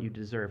getting what you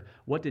deserve.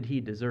 What did he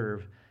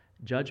deserve?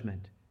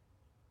 Judgment,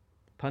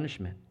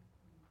 punishment.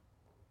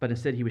 But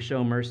instead he was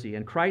shown mercy.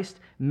 And Christ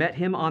met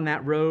him on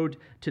that road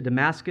to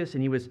Damascus,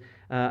 and he was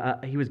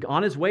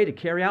on his way to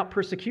carry out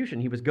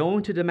persecution. He was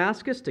going to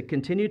Damascus to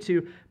continue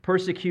to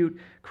persecute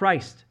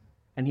Christ,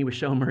 and he was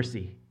shown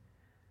mercy.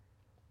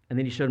 And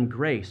then he showed him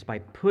grace by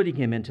putting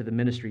him into the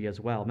ministry as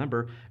well.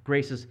 Remember,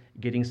 grace is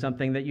getting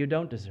something that you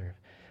don't deserve.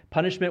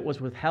 Punishment was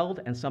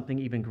withheld, and something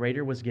even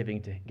greater was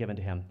given to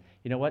him.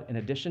 You know what? In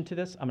addition to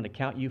this, I'm going to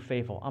count you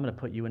faithful. I'm going to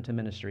put you into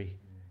ministry,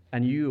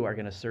 and you are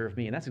going to serve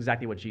me. And that's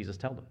exactly what Jesus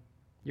told them.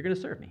 You're going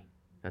to serve me.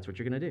 That's what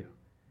you're going to do.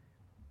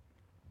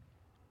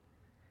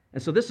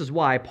 And so this is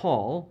why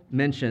Paul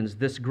mentions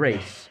this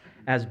grace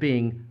as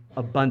being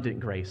abundant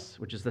grace,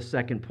 which is the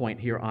second point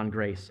here on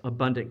grace,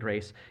 abundant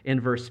grace, in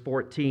verse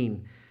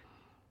 14.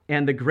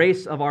 And the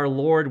grace of our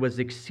Lord was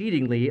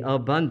exceedingly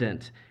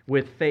abundant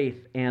with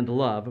faith and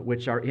love,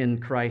 which are in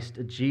Christ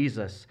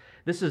Jesus.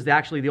 This is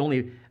actually the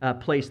only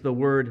place the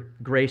word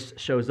grace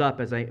shows up,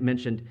 as I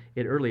mentioned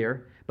it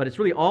earlier. But it's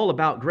really all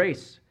about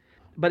grace.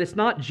 But it's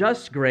not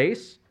just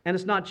grace, and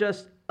it's not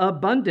just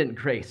abundant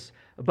grace,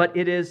 but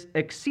it is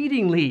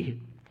exceedingly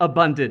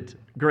abundant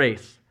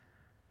grace.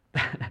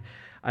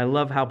 I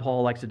love how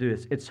Paul likes to do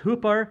this. It's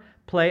huper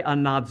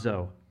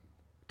pleonazo,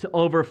 to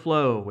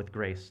overflow with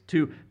grace,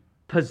 to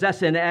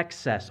possess in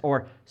excess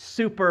or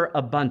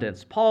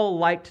superabundance. Paul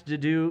liked to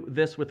do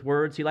this with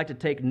words. He liked to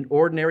take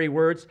ordinary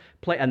words,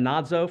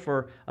 pleonazo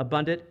for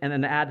abundant, and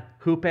then add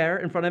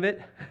huper in front of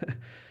it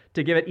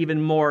to give it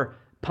even more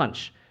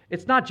punch.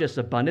 It's not just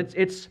abundance,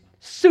 it's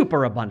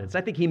superabundance.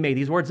 I think he made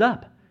these words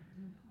up.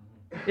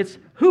 It's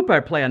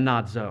huper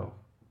pleonazo.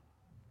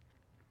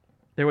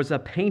 There was a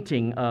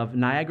painting of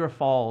Niagara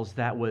Falls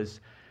that was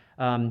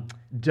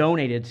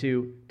donated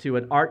to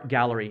an art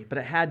gallery, but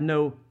it had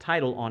no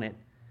title on it.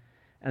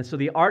 And so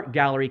the art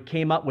gallery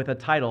came up with a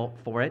title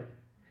for it,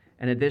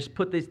 and it just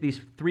put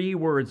these three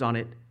words on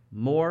it: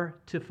 more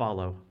to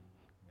follow.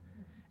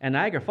 And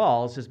Niagara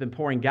Falls has been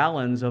pouring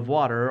gallons of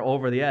water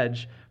over the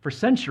edge for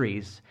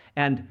centuries,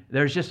 and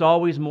there's just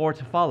always more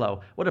to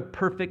follow. What a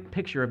perfect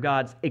picture of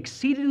God's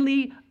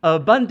exceedingly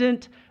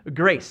abundant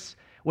grace.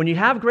 When you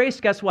have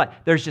grace, guess what?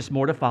 There's just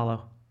more to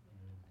follow.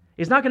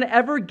 He's not going to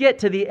ever get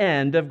to the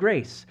end of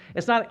grace.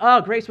 It's not,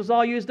 oh, grace was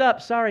all used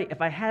up. Sorry,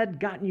 if I had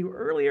gotten you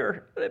earlier,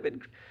 it would have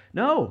been...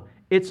 No,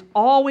 it's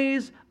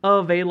always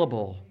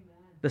available.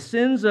 The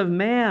sins of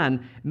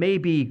man may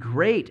be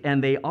great,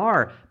 and they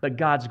are, but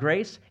God's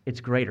grace,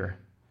 it's greater.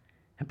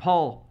 And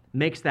Paul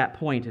makes that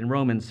point in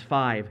Romans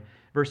 5,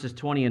 verses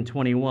 20 and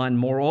 21.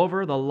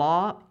 Moreover, the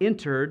law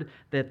entered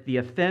that the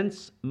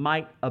offense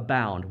might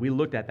abound. We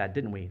looked at that,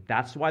 didn't we?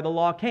 That's why the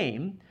law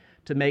came,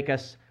 to make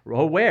us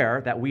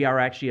aware that we are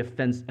actually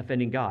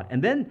offending God.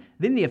 And then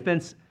the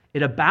offense,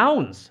 it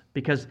abounds,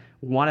 because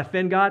we want to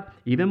offend God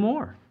even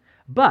more.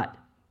 But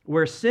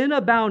where sin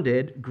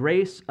abounded,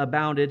 grace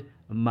abounded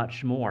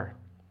much more.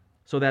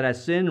 So that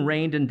as sin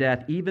reigned in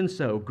death, even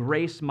so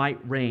grace might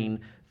reign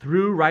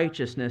through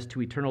righteousness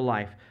to eternal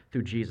life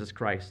through Jesus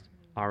Christ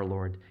our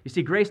Lord. You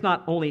see, grace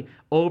not only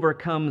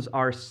overcomes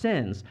our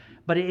sins,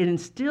 but it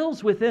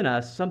instills within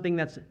us something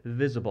that's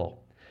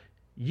visible.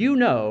 You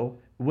know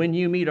when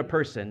you meet a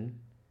person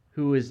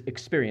who has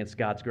experienced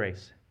God's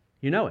grace.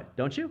 You know it,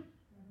 don't you?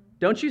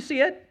 Don't you see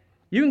it?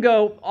 You can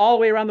go all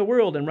the way around the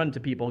world and run to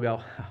people and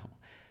go, oh,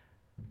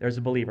 there's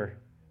a believer.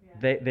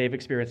 Yeah. They've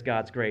experienced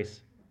God's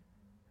grace.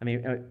 I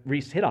mean,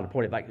 Reese hit on a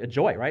point, like a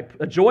joy, right?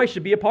 A joy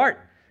should be a part.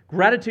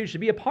 Gratitude should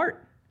be a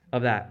part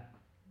of that.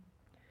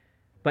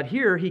 But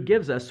here he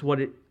gives us what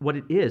it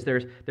is.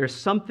 There's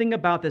something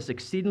about this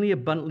exceedingly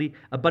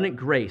abundant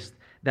grace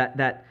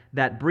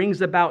that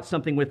brings about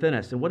something within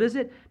us. And what is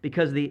it?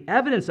 Because the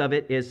evidence of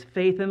it is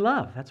faith and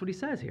love. That's what he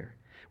says here.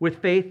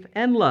 With faith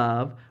and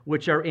love,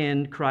 which are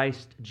in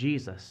Christ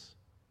Jesus.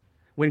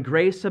 When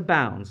grace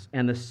abounds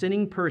and the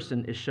sinning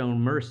person is shown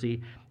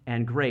mercy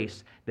and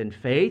grace, then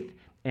faith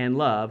and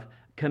love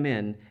come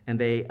in and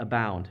they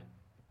abound.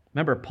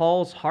 Remember,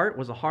 Paul's heart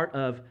was a heart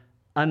of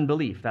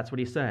unbelief. That's what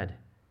he said.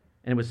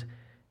 And it was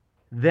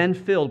then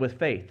filled with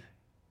faith.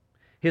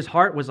 His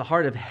heart was a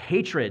heart of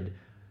hatred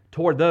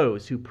toward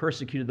those who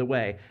persecuted the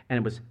way, and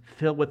it was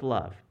filled with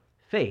love.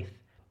 Faith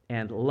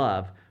and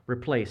love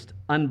replaced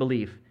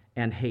unbelief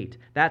and hate.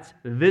 That's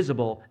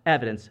visible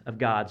evidence of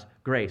God's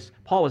grace.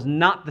 Paul was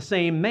not the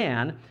same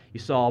man you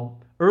saw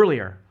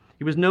earlier.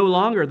 He was no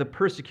longer the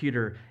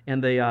persecutor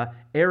and the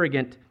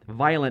arrogant,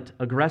 violent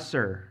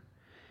aggressor.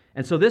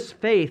 And so this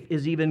faith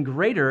is even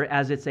greater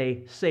as it's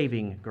a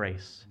saving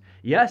grace.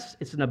 Yes,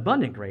 it's an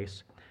abundant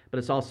grace, but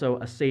it's also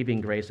a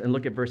saving grace. And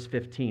look at verse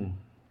 15.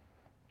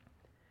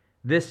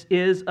 This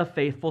is a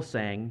faithful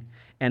saying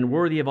and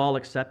worthy of all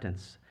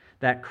acceptance,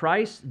 that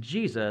Christ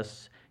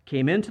Jesus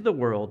came into the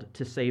world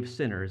to save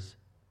sinners,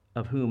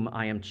 of whom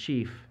I am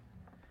chief.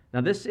 Now,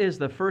 this is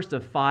the first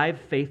of 5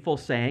 faithful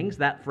sayings.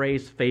 That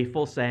phrase,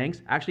 faithful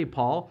sayings, actually,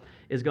 Paul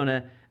is going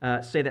to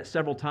say that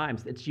several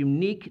times. It's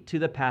unique to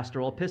the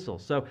pastoral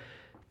epistles. So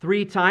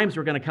 3 times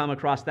we're going to come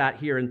across that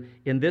here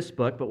in this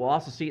book, but we'll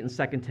also see it in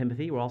 2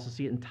 Timothy. We'll also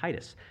see it in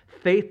Titus.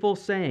 Faithful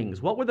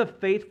sayings. What were the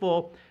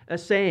faithful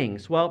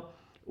sayings? Well,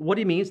 what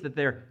he means that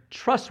they're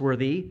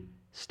trustworthy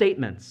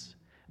statements.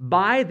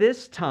 By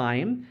this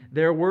time,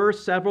 there were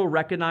several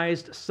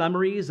recognized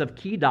summaries of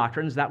key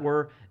doctrines that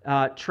were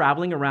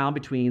traveling around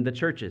between the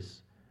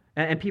churches.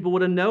 And people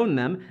would have known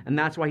them, and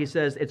that's why he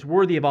says it's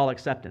worthy of all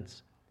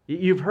acceptance.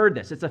 You've heard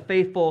this. It's a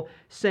faithful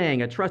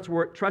saying, a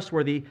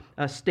trustworthy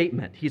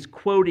statement. He's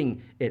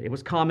quoting it. It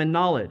was common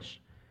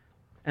knowledge.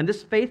 And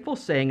this faithful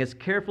saying is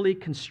carefully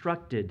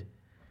constructed.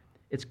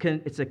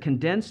 It's a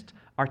condensed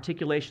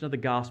articulation of the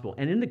gospel.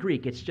 And in the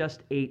Greek, it's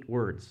just 8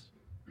 words.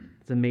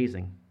 It's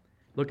amazing.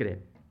 Look at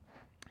it.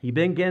 He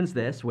begins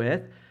this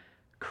with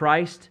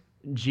Christ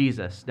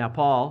Jesus. Now,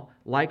 Paul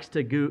likes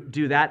to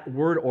do that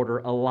word order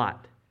a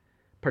lot,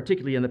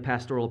 particularly in the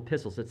pastoral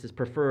epistles. It's his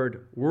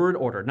preferred word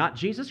order. Not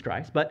Jesus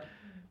Christ, but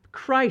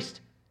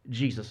Christ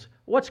Jesus.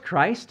 What's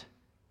Christ?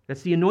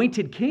 That's the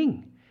anointed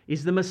king.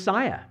 He's the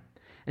Messiah.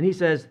 And he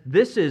says,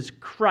 this is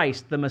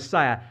Christ, the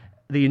Messiah,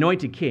 the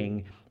anointed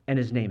king, and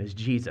his name is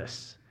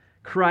Jesus.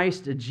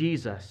 Christ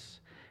Jesus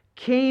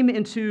came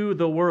into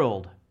the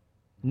world.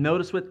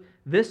 Notice what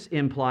this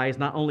implies,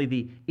 not only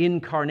the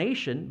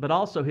incarnation, but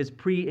also his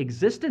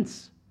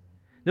pre-existence.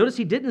 Notice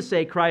he didn't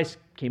say Christ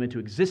came into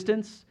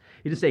existence.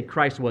 He didn't say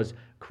Christ was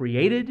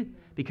created,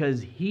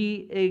 because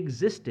he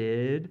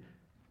existed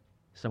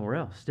somewhere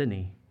else, didn't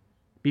he?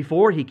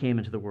 Before he came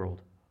into the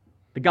world.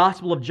 The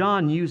Gospel of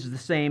John uses the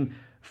same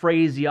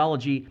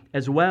phraseology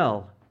as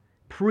well.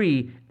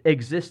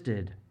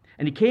 Pre-existed.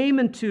 And he came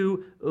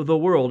into the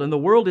world, and the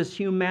world is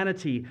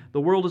humanity.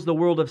 The world is the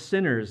world of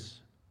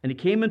sinners. And he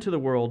came into the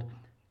world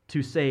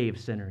to save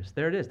sinners.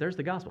 There it is. There's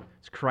the gospel.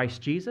 It's Christ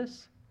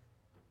Jesus,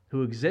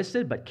 who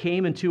existed but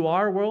came into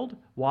our world.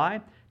 Why?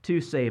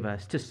 To save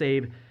us, to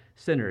save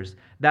sinners.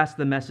 That's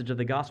the message of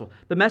the gospel.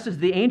 The message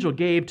the angel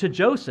gave to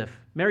Joseph,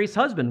 Mary's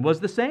husband, was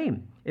the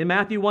same. In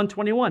Matthew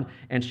 1:21,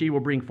 and she will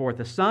bring forth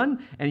a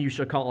son, and you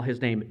shall call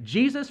his name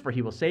Jesus, for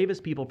he will save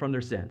his people from their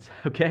sins.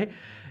 Okay?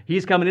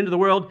 He's coming into the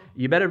world.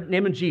 You better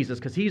name him Jesus,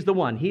 because he's the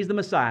one. He's the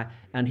Messiah,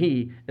 and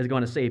he is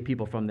going to save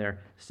people from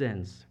their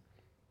sins.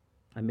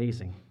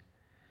 Amazing.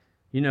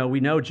 You know, we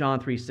know John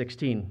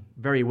 3:16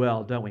 very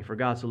well, don't we? For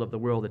God so loved the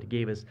world that he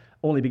gave his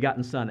only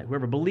begotten Son, that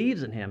whoever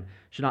believes in him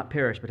should not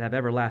perish but have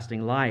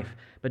everlasting life.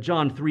 But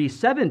John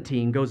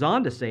 3:17 goes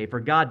on to say, for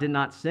God did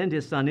not send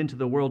his Son into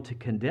the world to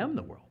condemn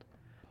the world,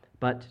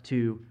 but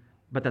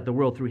that the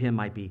world through him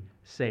might be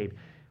saved.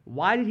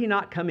 Why did he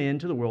not come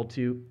into the world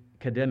to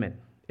condemn it?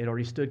 It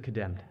already stood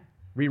condemned.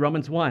 Read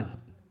Romans 1.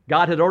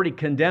 God had already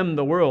condemned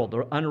the world.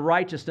 The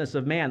unrighteousness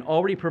of man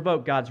already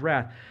provoked God's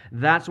wrath.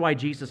 That's why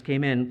Jesus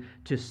came in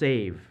to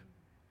save.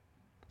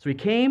 So he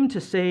came to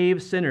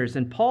save sinners.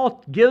 And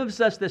Paul gives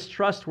us this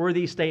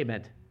trustworthy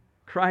statement.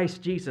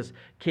 Christ Jesus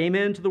came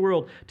into the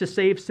world to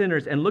save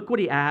sinners. And look what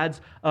he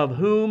adds, of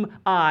whom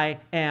I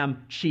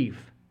am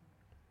chief.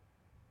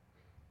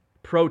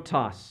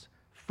 Protos,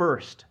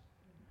 first,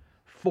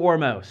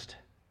 foremost.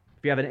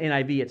 If you have an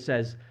NIV, it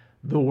says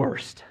the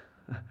worst.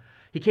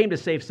 He came to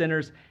save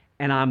sinners,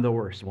 and I'm the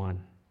worst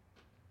one.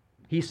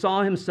 He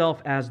saw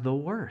himself as the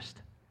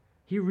worst.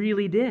 He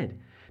really did.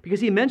 Because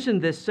he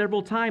mentioned this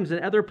several times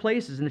in other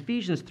places. In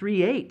Ephesians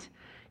 3:8,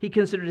 he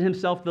considered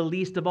himself the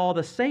least of all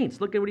the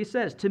saints. Look at what he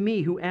says. To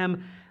me, who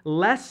am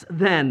less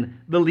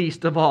than the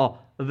least of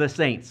all the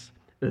saints,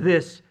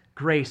 this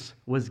grace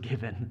was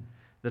given,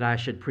 that I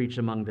should preach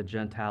among the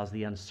Gentiles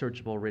the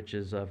unsearchable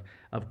riches of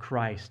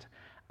Christ.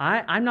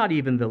 I'm not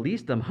even the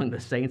least among the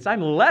saints.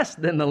 I'm less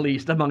than the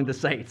least among the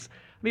saints.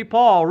 I mean,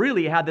 Paul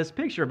really had this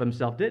picture of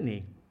himself, didn't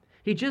he?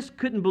 He just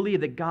couldn't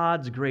believe that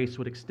God's grace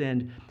would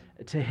extend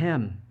to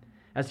him,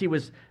 as he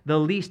was the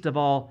least of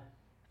all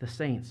the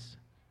saints.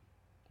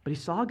 But he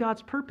saw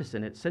God's purpose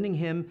in it, sending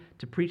him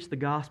to preach the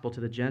gospel to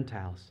the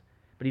Gentiles.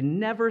 But he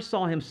never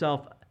saw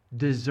himself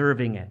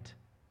deserving it.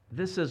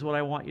 This is what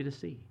I want you to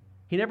see.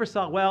 He never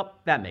saw, well,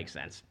 that makes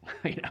sense.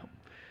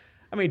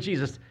 I mean,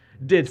 Jesus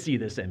did see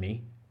this in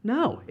me.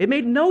 No, it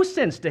made no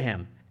sense to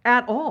him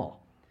at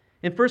all.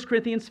 In 1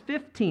 Corinthians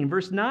 15,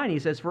 verse 9, he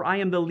says, for I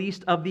am the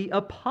least of the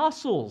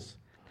apostles,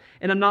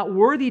 and I'm not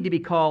worthy to be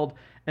called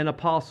an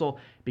apostle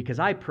because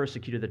I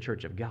persecuted the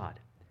church of God.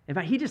 In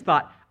fact, he just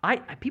thought,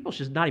 people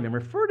should not even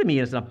refer to me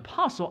as an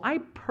apostle. I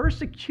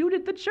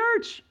persecuted the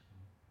church.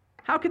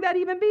 How could that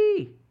even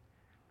be?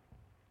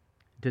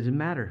 It didn't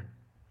matter.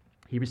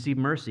 He received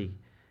mercy.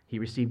 He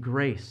received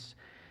grace.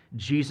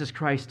 Jesus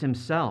Christ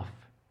himself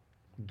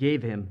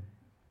gave him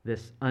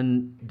this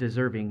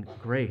undeserving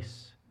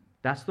grace.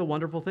 That's the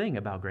wonderful thing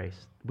about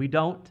grace. We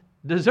don't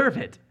deserve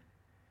it.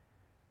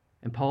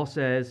 And Paul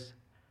says,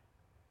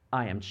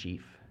 I am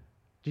chief.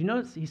 Do you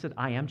notice he said,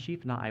 I am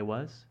chief, not I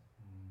was?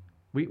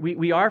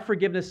 We are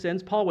forgiven of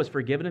sins. Paul was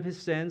forgiven of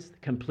his sins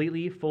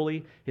completely,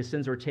 fully. His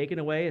sins were taken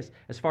away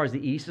as far as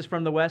the east is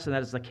from the west, and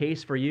that is the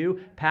case for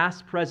you,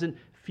 past, present,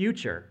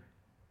 future.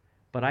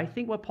 But I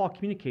think what Paul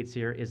communicates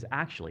here is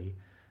actually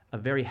a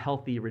very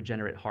healthy,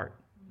 regenerate heart.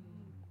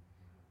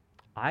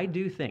 I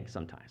do think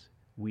sometimes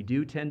we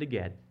do tend to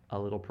get a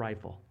little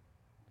prideful.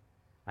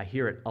 I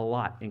hear it a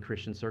lot in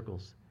Christian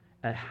circles,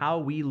 at how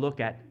we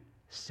look at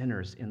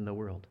sinners in the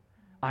world.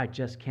 I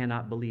just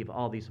cannot believe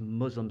all these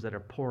Muslims that are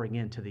pouring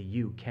into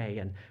the UK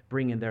and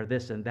bringing their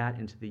this and that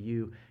into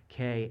the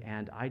UK.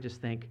 And I just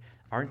think,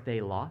 aren't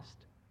they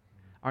lost?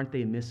 Aren't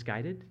they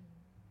misguided?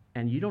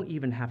 And you don't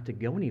even have to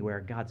go anywhere.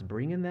 God's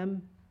bringing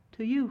them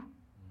to you.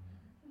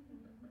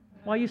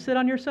 while you sit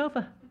on your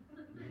sofa.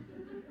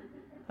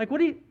 Like,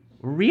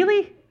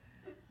 really?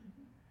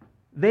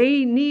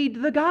 They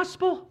need the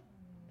gospel.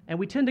 And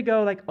we tend to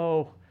go like,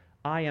 oh,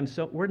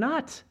 we're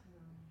not.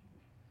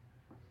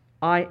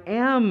 I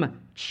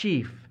am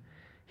chief.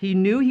 He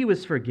knew he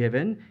was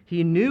forgiven.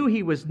 He knew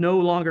he was no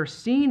longer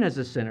seen as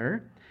a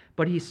sinner,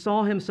 but he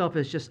saw himself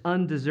as just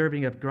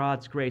undeserving of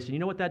God's grace. And you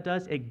know what that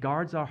does? It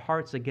guards our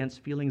hearts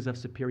against feelings of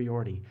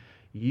superiority.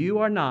 You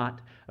are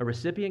not a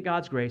recipient of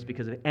God's grace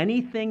because of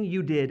anything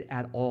you did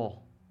at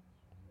all.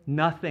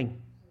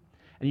 Nothing.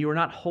 And you are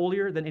not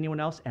holier than anyone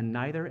else, and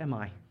neither am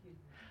I.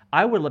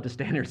 I would love to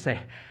stand here and say,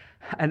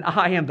 and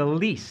I am the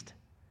least.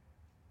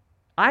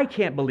 I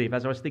can't believe,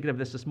 as I was thinking of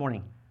this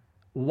morning,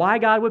 why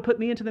God would put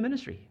me into the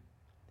ministry.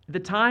 The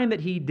time that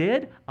he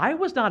did, I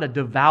was not a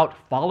devout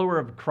follower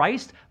of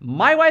Christ.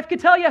 My wife could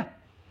tell you.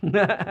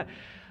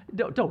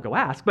 Don't go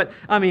ask, but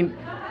I mean,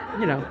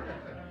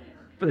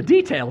 for the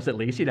details at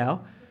least,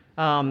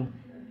 I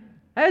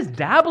was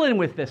dabbling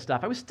with this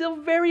stuff. I was still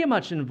very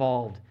much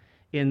involved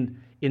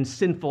in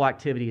sinful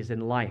activities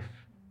in life.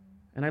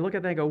 And I look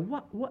at that and go,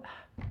 what?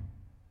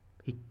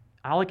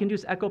 All I can do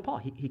is echo Paul.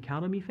 He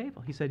counted me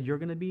faithful. He said, you're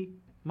going to be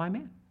my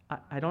man.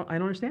 I don't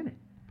understand it.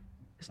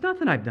 It's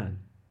nothing I've done.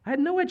 I had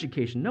no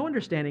education, no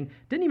understanding,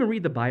 didn't even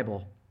read the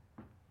Bible.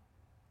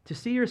 To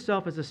see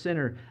yourself as a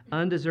sinner,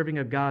 undeserving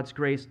of God's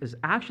grace, is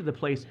actually the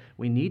place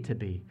we need to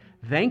be.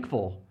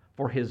 Thankful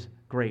for his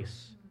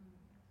grace.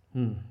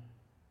 We're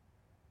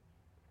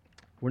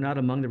not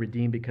among the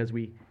redeemed because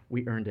we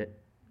earned it.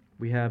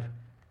 We have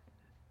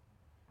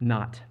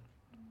not.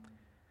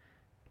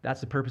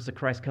 That's the purpose of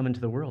Christ coming to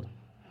the world,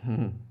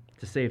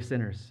 to save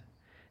sinners.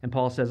 And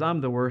Paul says, I'm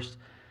the worst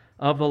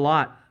of the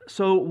lot.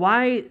 So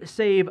why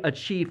save a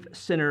chief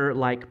sinner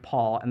like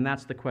Paul? And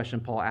that's the question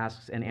Paul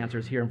asks and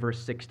answers here in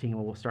verse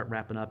 16. We'll start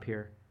wrapping up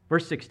here.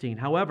 Verse 16,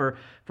 however,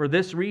 for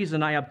this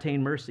reason I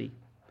obtain mercy,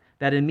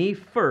 that in me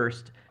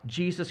first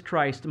Jesus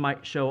Christ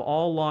might show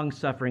all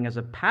long-suffering as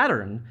a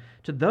pattern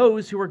to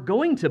those who are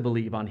going to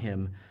believe on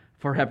him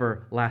for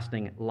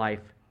everlasting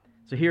life.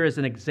 So here is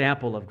an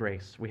example of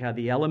grace. We have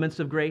the elements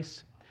of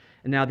grace,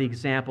 and now the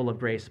example of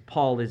grace.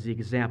 Paul is the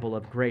example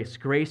of grace.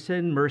 Grace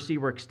and mercy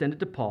were extended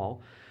to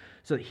Paul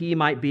so that he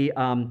might be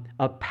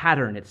a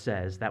pattern, it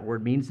says. That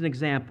word means an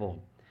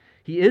example.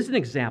 He is an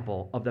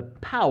example of the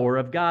power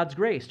of God's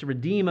grace to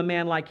redeem a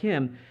man like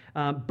him,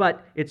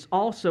 but it's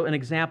also an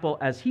example,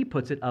 as he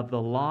puts it, of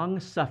the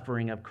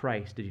long-suffering of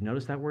Christ. Did you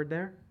notice that word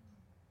there?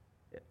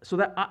 So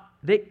that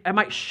I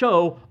might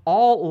show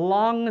all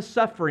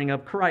long-suffering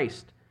of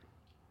Christ.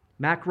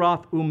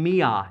 Makroth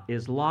umia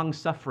is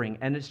long-suffering,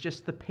 and it's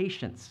just the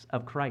patience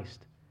of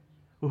Christ.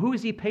 Well, who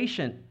is he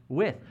patient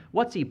with?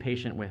 What's he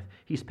patient with?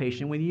 He's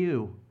patient with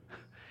you,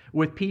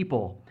 with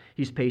people.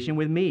 He's patient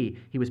with me.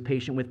 He was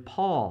patient with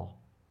Paul.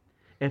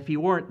 If he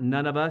weren't,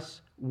 none of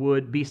us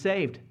would be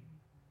saved.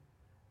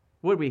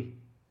 Would we?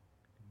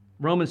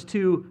 Romans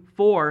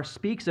 2:4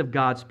 speaks of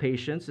God's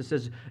patience. It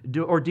says,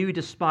 do you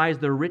despise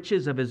the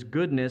riches of his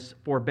goodness,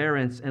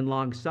 forbearance, and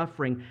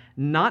long-suffering,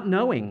 not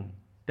knowing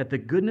that the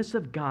goodness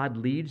of God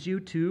leads you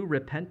to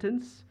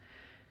repentance?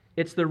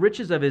 It's the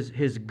riches of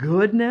his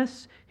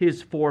goodness,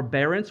 his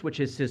forbearance, which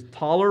is his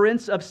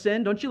tolerance of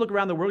sin. Don't you look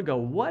around the world and go,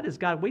 what is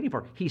God waiting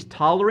for? He's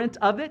tolerant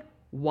of it.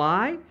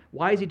 Why?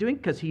 Why is he doing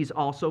it? Because he's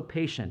also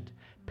patient,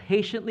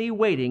 patiently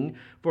waiting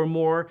for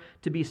more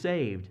to be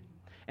saved.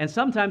 And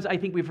sometimes I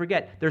think we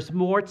forget there's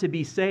more to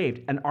be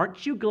saved. And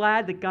aren't you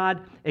glad that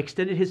God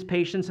extended his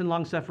patience and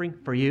long-suffering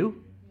for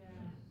you?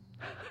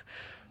 Yeah.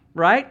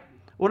 Right?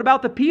 What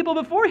about the people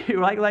before you?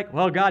 Like,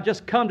 well, God,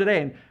 just come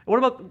today. And what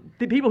about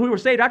the people who were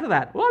saved after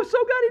that? Well, I'm so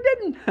glad he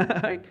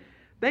didn't.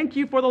 Thank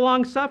you for the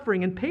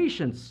long-suffering and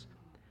patience.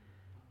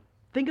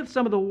 Think of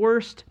some of the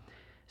worst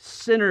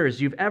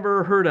sinners you've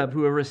ever heard of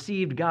who have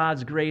received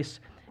God's grace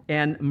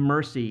and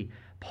mercy.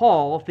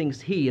 Paul thinks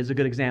he is a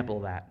good example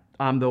of that.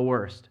 I'm the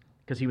worst,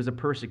 because he was a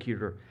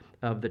persecutor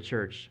of the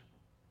church.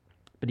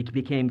 But he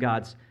became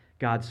God's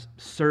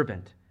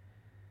servant.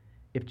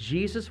 If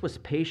Jesus was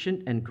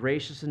patient and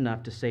gracious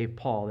enough to save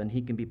Paul, then he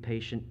can be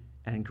patient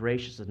and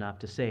gracious enough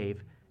to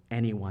save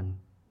anyone.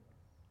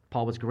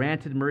 Paul was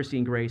granted mercy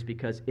and grace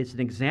because it's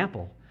an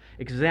example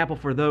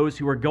for those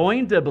who are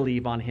going to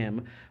believe on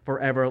him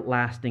for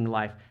everlasting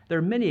life. There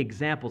are many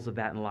examples of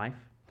that in life.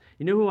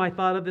 You know who I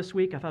thought of this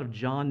week? I thought of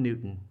John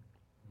Newton.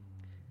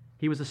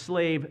 He was a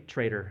slave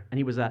trader, and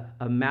he was a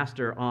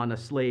master on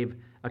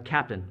a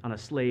captain on a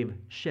slave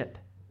ship.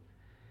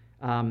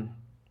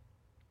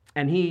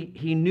 And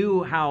he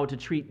knew how to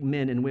treat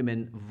men and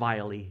women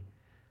vilely.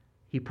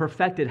 He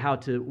perfected how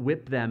to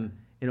whip them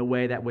in a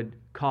way that would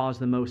cause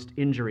the most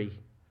injury.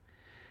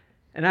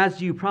 And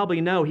as you probably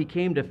know, he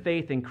came to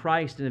faith in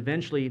Christ and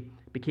eventually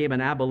became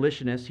an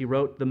abolitionist. He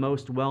wrote the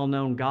most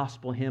well-known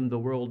gospel hymn the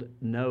world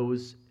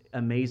knows,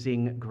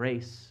 Amazing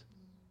Grace.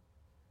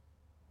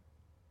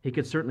 He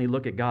could certainly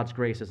look at God's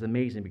grace as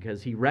amazing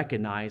because he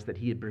recognized that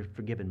he had been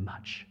forgiven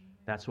much.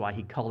 That's why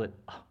he called it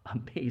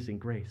Amazing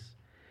Grace.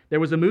 There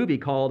was a movie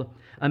called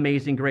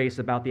Amazing Grace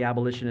about the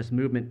abolitionist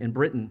movement in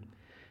Britain.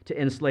 to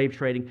end slave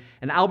trading.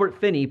 And Albert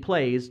Finney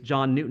plays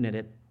John Newton in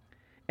it.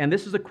 And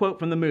this is a quote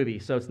from the movie,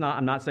 so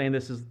I'm not saying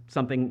this is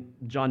something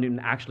John Newton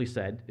actually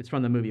said. It's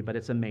from the movie, but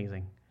it's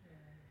amazing.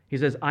 He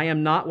says, "I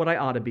am not what I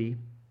ought to be.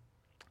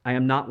 I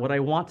am not what I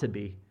want to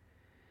be.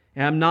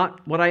 I am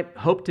not what I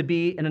hope to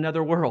be in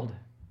another world.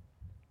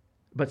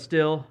 But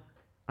still,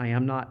 I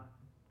am not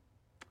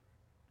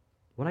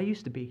what I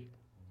used to be.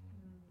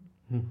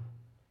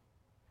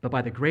 But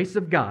by the grace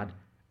of God,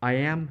 I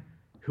am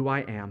who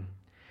I am.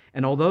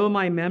 And although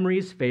my memory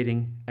is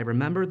fading, I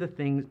remember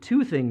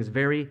two things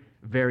very,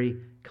 very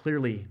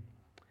clearly.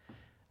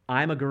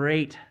 I'm a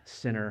great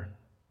sinner,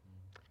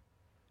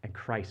 and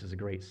Christ is a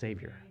great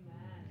Savior."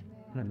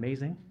 Isn't that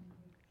amazing?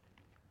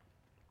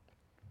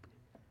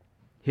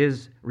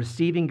 His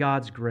receiving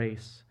God's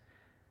grace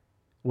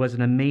was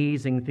an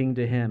amazing thing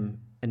to him,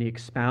 and he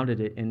expounded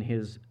it in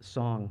his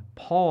song.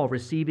 Paul,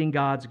 receiving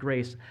God's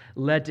grace,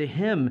 led to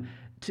him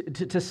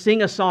to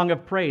sing a song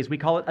of praise. We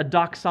call it a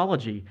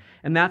doxology,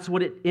 and that's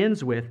what it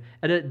ends with,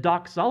 a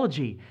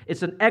doxology.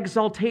 It's an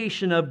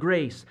exaltation of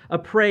grace, a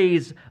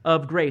praise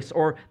of grace,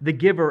 or the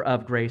giver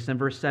of grace in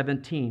verse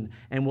 17.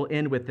 And we'll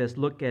end with this.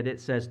 Look at it. It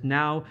says,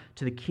 "Now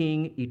to the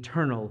King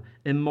eternal,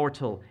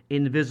 immortal,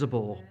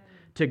 invisible,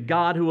 to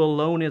God who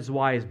alone is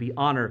wise, be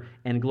honor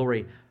and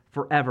glory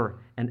forever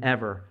and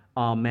ever.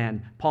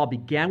 Amen." Paul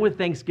began with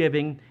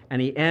thanksgiving, and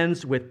he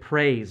ends with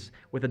praise,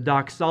 with a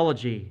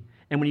doxology.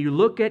 And when you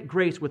look at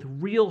grace with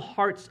real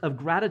hearts of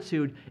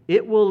gratitude,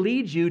 it will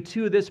lead you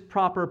to this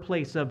proper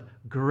place of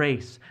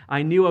grace.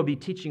 I knew I'd be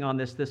teaching on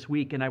this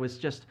week, and I was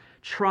just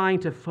trying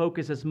to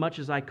focus as much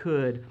as I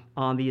could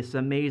on this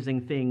amazing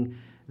thing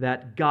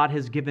that God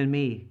has given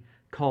me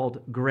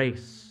called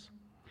grace.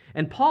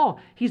 And Paul,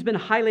 he's been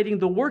highlighting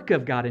the work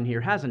of God in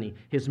here, hasn't he?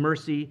 His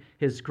mercy,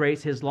 his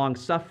grace, his long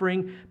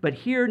suffering. But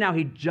here now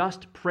he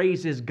just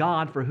praises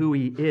God for who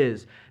he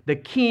is, the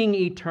King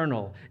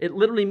eternal. It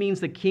literally means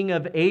the King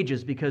of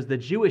ages, because the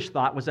Jewish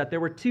thought was that there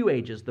were two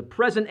ages, the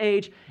present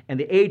age and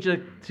the age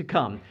to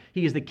come.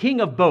 He is the King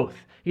of both.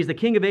 He's the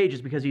King of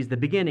ages because he's the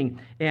beginning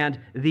and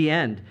the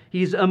end.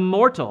 He's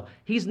immortal.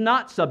 He's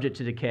not subject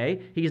to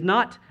decay. He's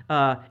not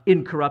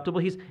incorruptible.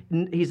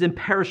 He's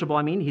imperishable.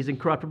 He's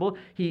incorruptible.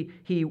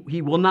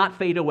 He will not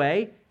fade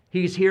away.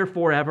 He's here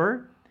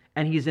forever,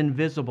 and he's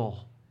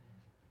invisible.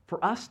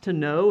 For us to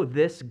know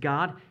this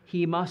God,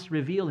 he must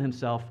reveal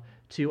himself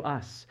to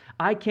us.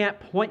 I can't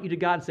point you to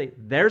God and say,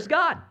 "There's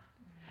God."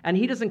 And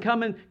he doesn't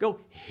come and go,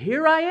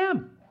 "Here I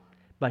am."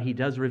 But he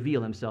does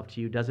reveal himself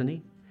to you, doesn't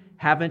he?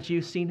 Haven't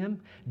you seen him?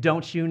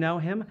 Don't you know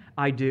him?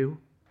 I do.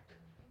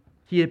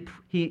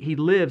 He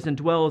lives and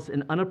dwells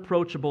in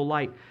unapproachable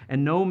light,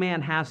 and no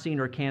man has seen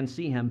or can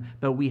see him,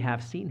 but we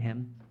have seen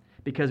him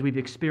because we've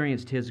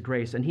experienced his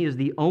grace. And he is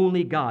the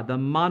only God, the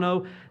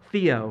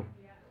monotheo.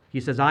 He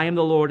says, "I am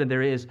the Lord, and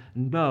there is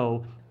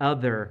no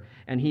other."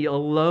 And he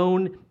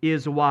alone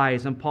is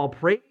wise. And Paul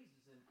praises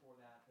him for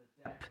that,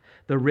 the depth,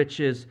 the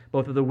riches,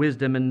 both of the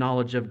wisdom and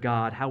knowledge of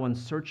God. How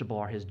unsearchable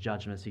are his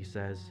judgments, he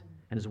says,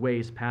 and his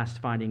ways past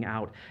finding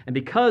out. And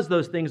because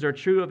those things are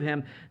true of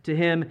him, to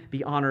him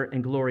be honor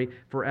and glory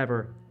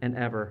forever and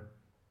ever.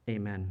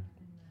 Amen.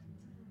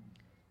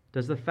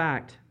 Does the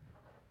fact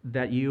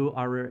that you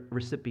are a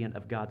recipient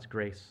of God's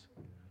grace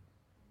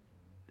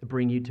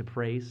bring you to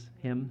praise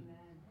him?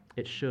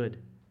 It should.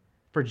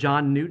 For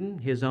John Newton,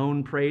 his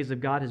own praise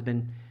of God has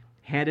been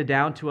handed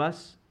down to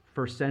us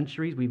for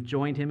centuries. We've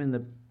joined him in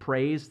the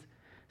praise,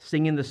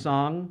 singing the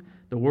song,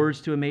 the words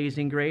to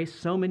Amazing Grace.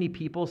 So many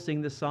people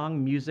sing this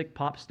song, music,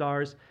 pop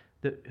stars,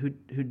 who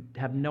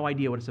have no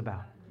idea what it's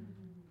about.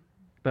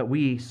 But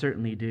we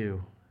certainly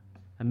do.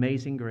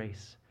 Amazing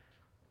Grace.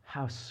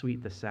 How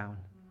sweet the sound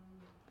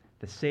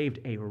that saved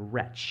a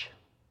wretch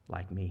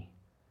like me.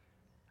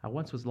 I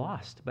once was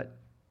lost, but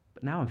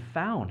now I'm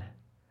found. I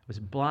was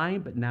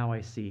blind, but now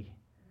I see.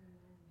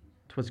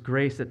 'Twas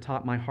grace that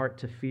taught my heart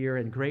to fear,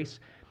 and grace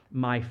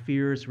my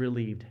fears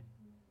relieved.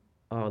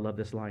 Oh, I love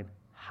this line.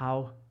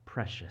 How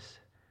precious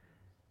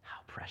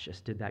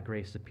did that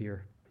grace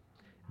appear.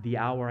 The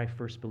hour I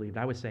first believed.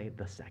 I would say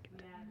the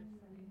second.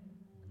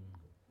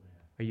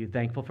 Are you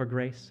thankful for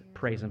grace?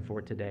 Praise him for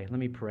it today. Let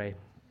me pray.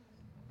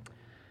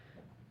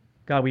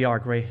 God, we are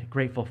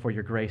grateful for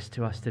your grace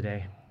to us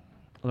today.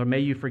 Lord, may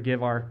you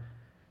forgive our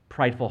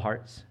prideful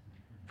hearts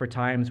for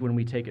times when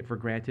we take it for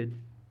granted,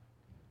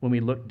 when we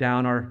look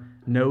down our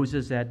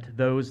noses at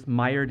those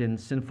mired in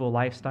sinful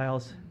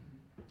lifestyles.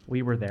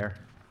 We were there.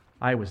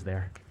 I was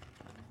there.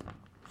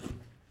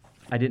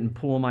 I didn't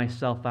pull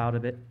myself out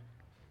of it.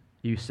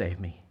 You saved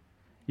me.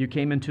 You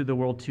came into the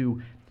world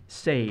to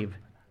save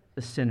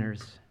the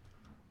sinners.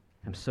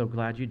 I'm so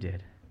glad you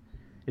did.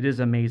 It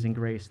is amazing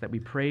grace that we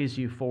praise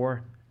you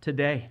for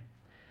today.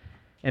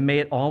 And may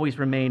it always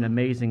remain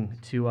amazing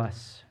to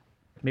us.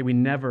 May we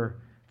never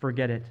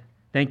forget it.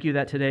 Thank you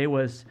that today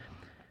was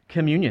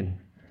communion,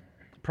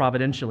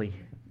 providentially,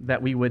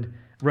 that we would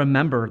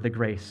remember the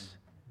grace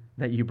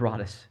that you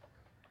brought us.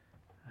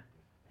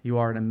 You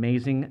are an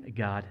amazing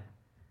God,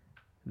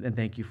 and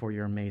thank you for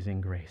your amazing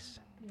grace.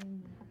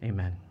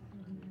 Amen.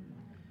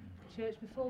 Church, before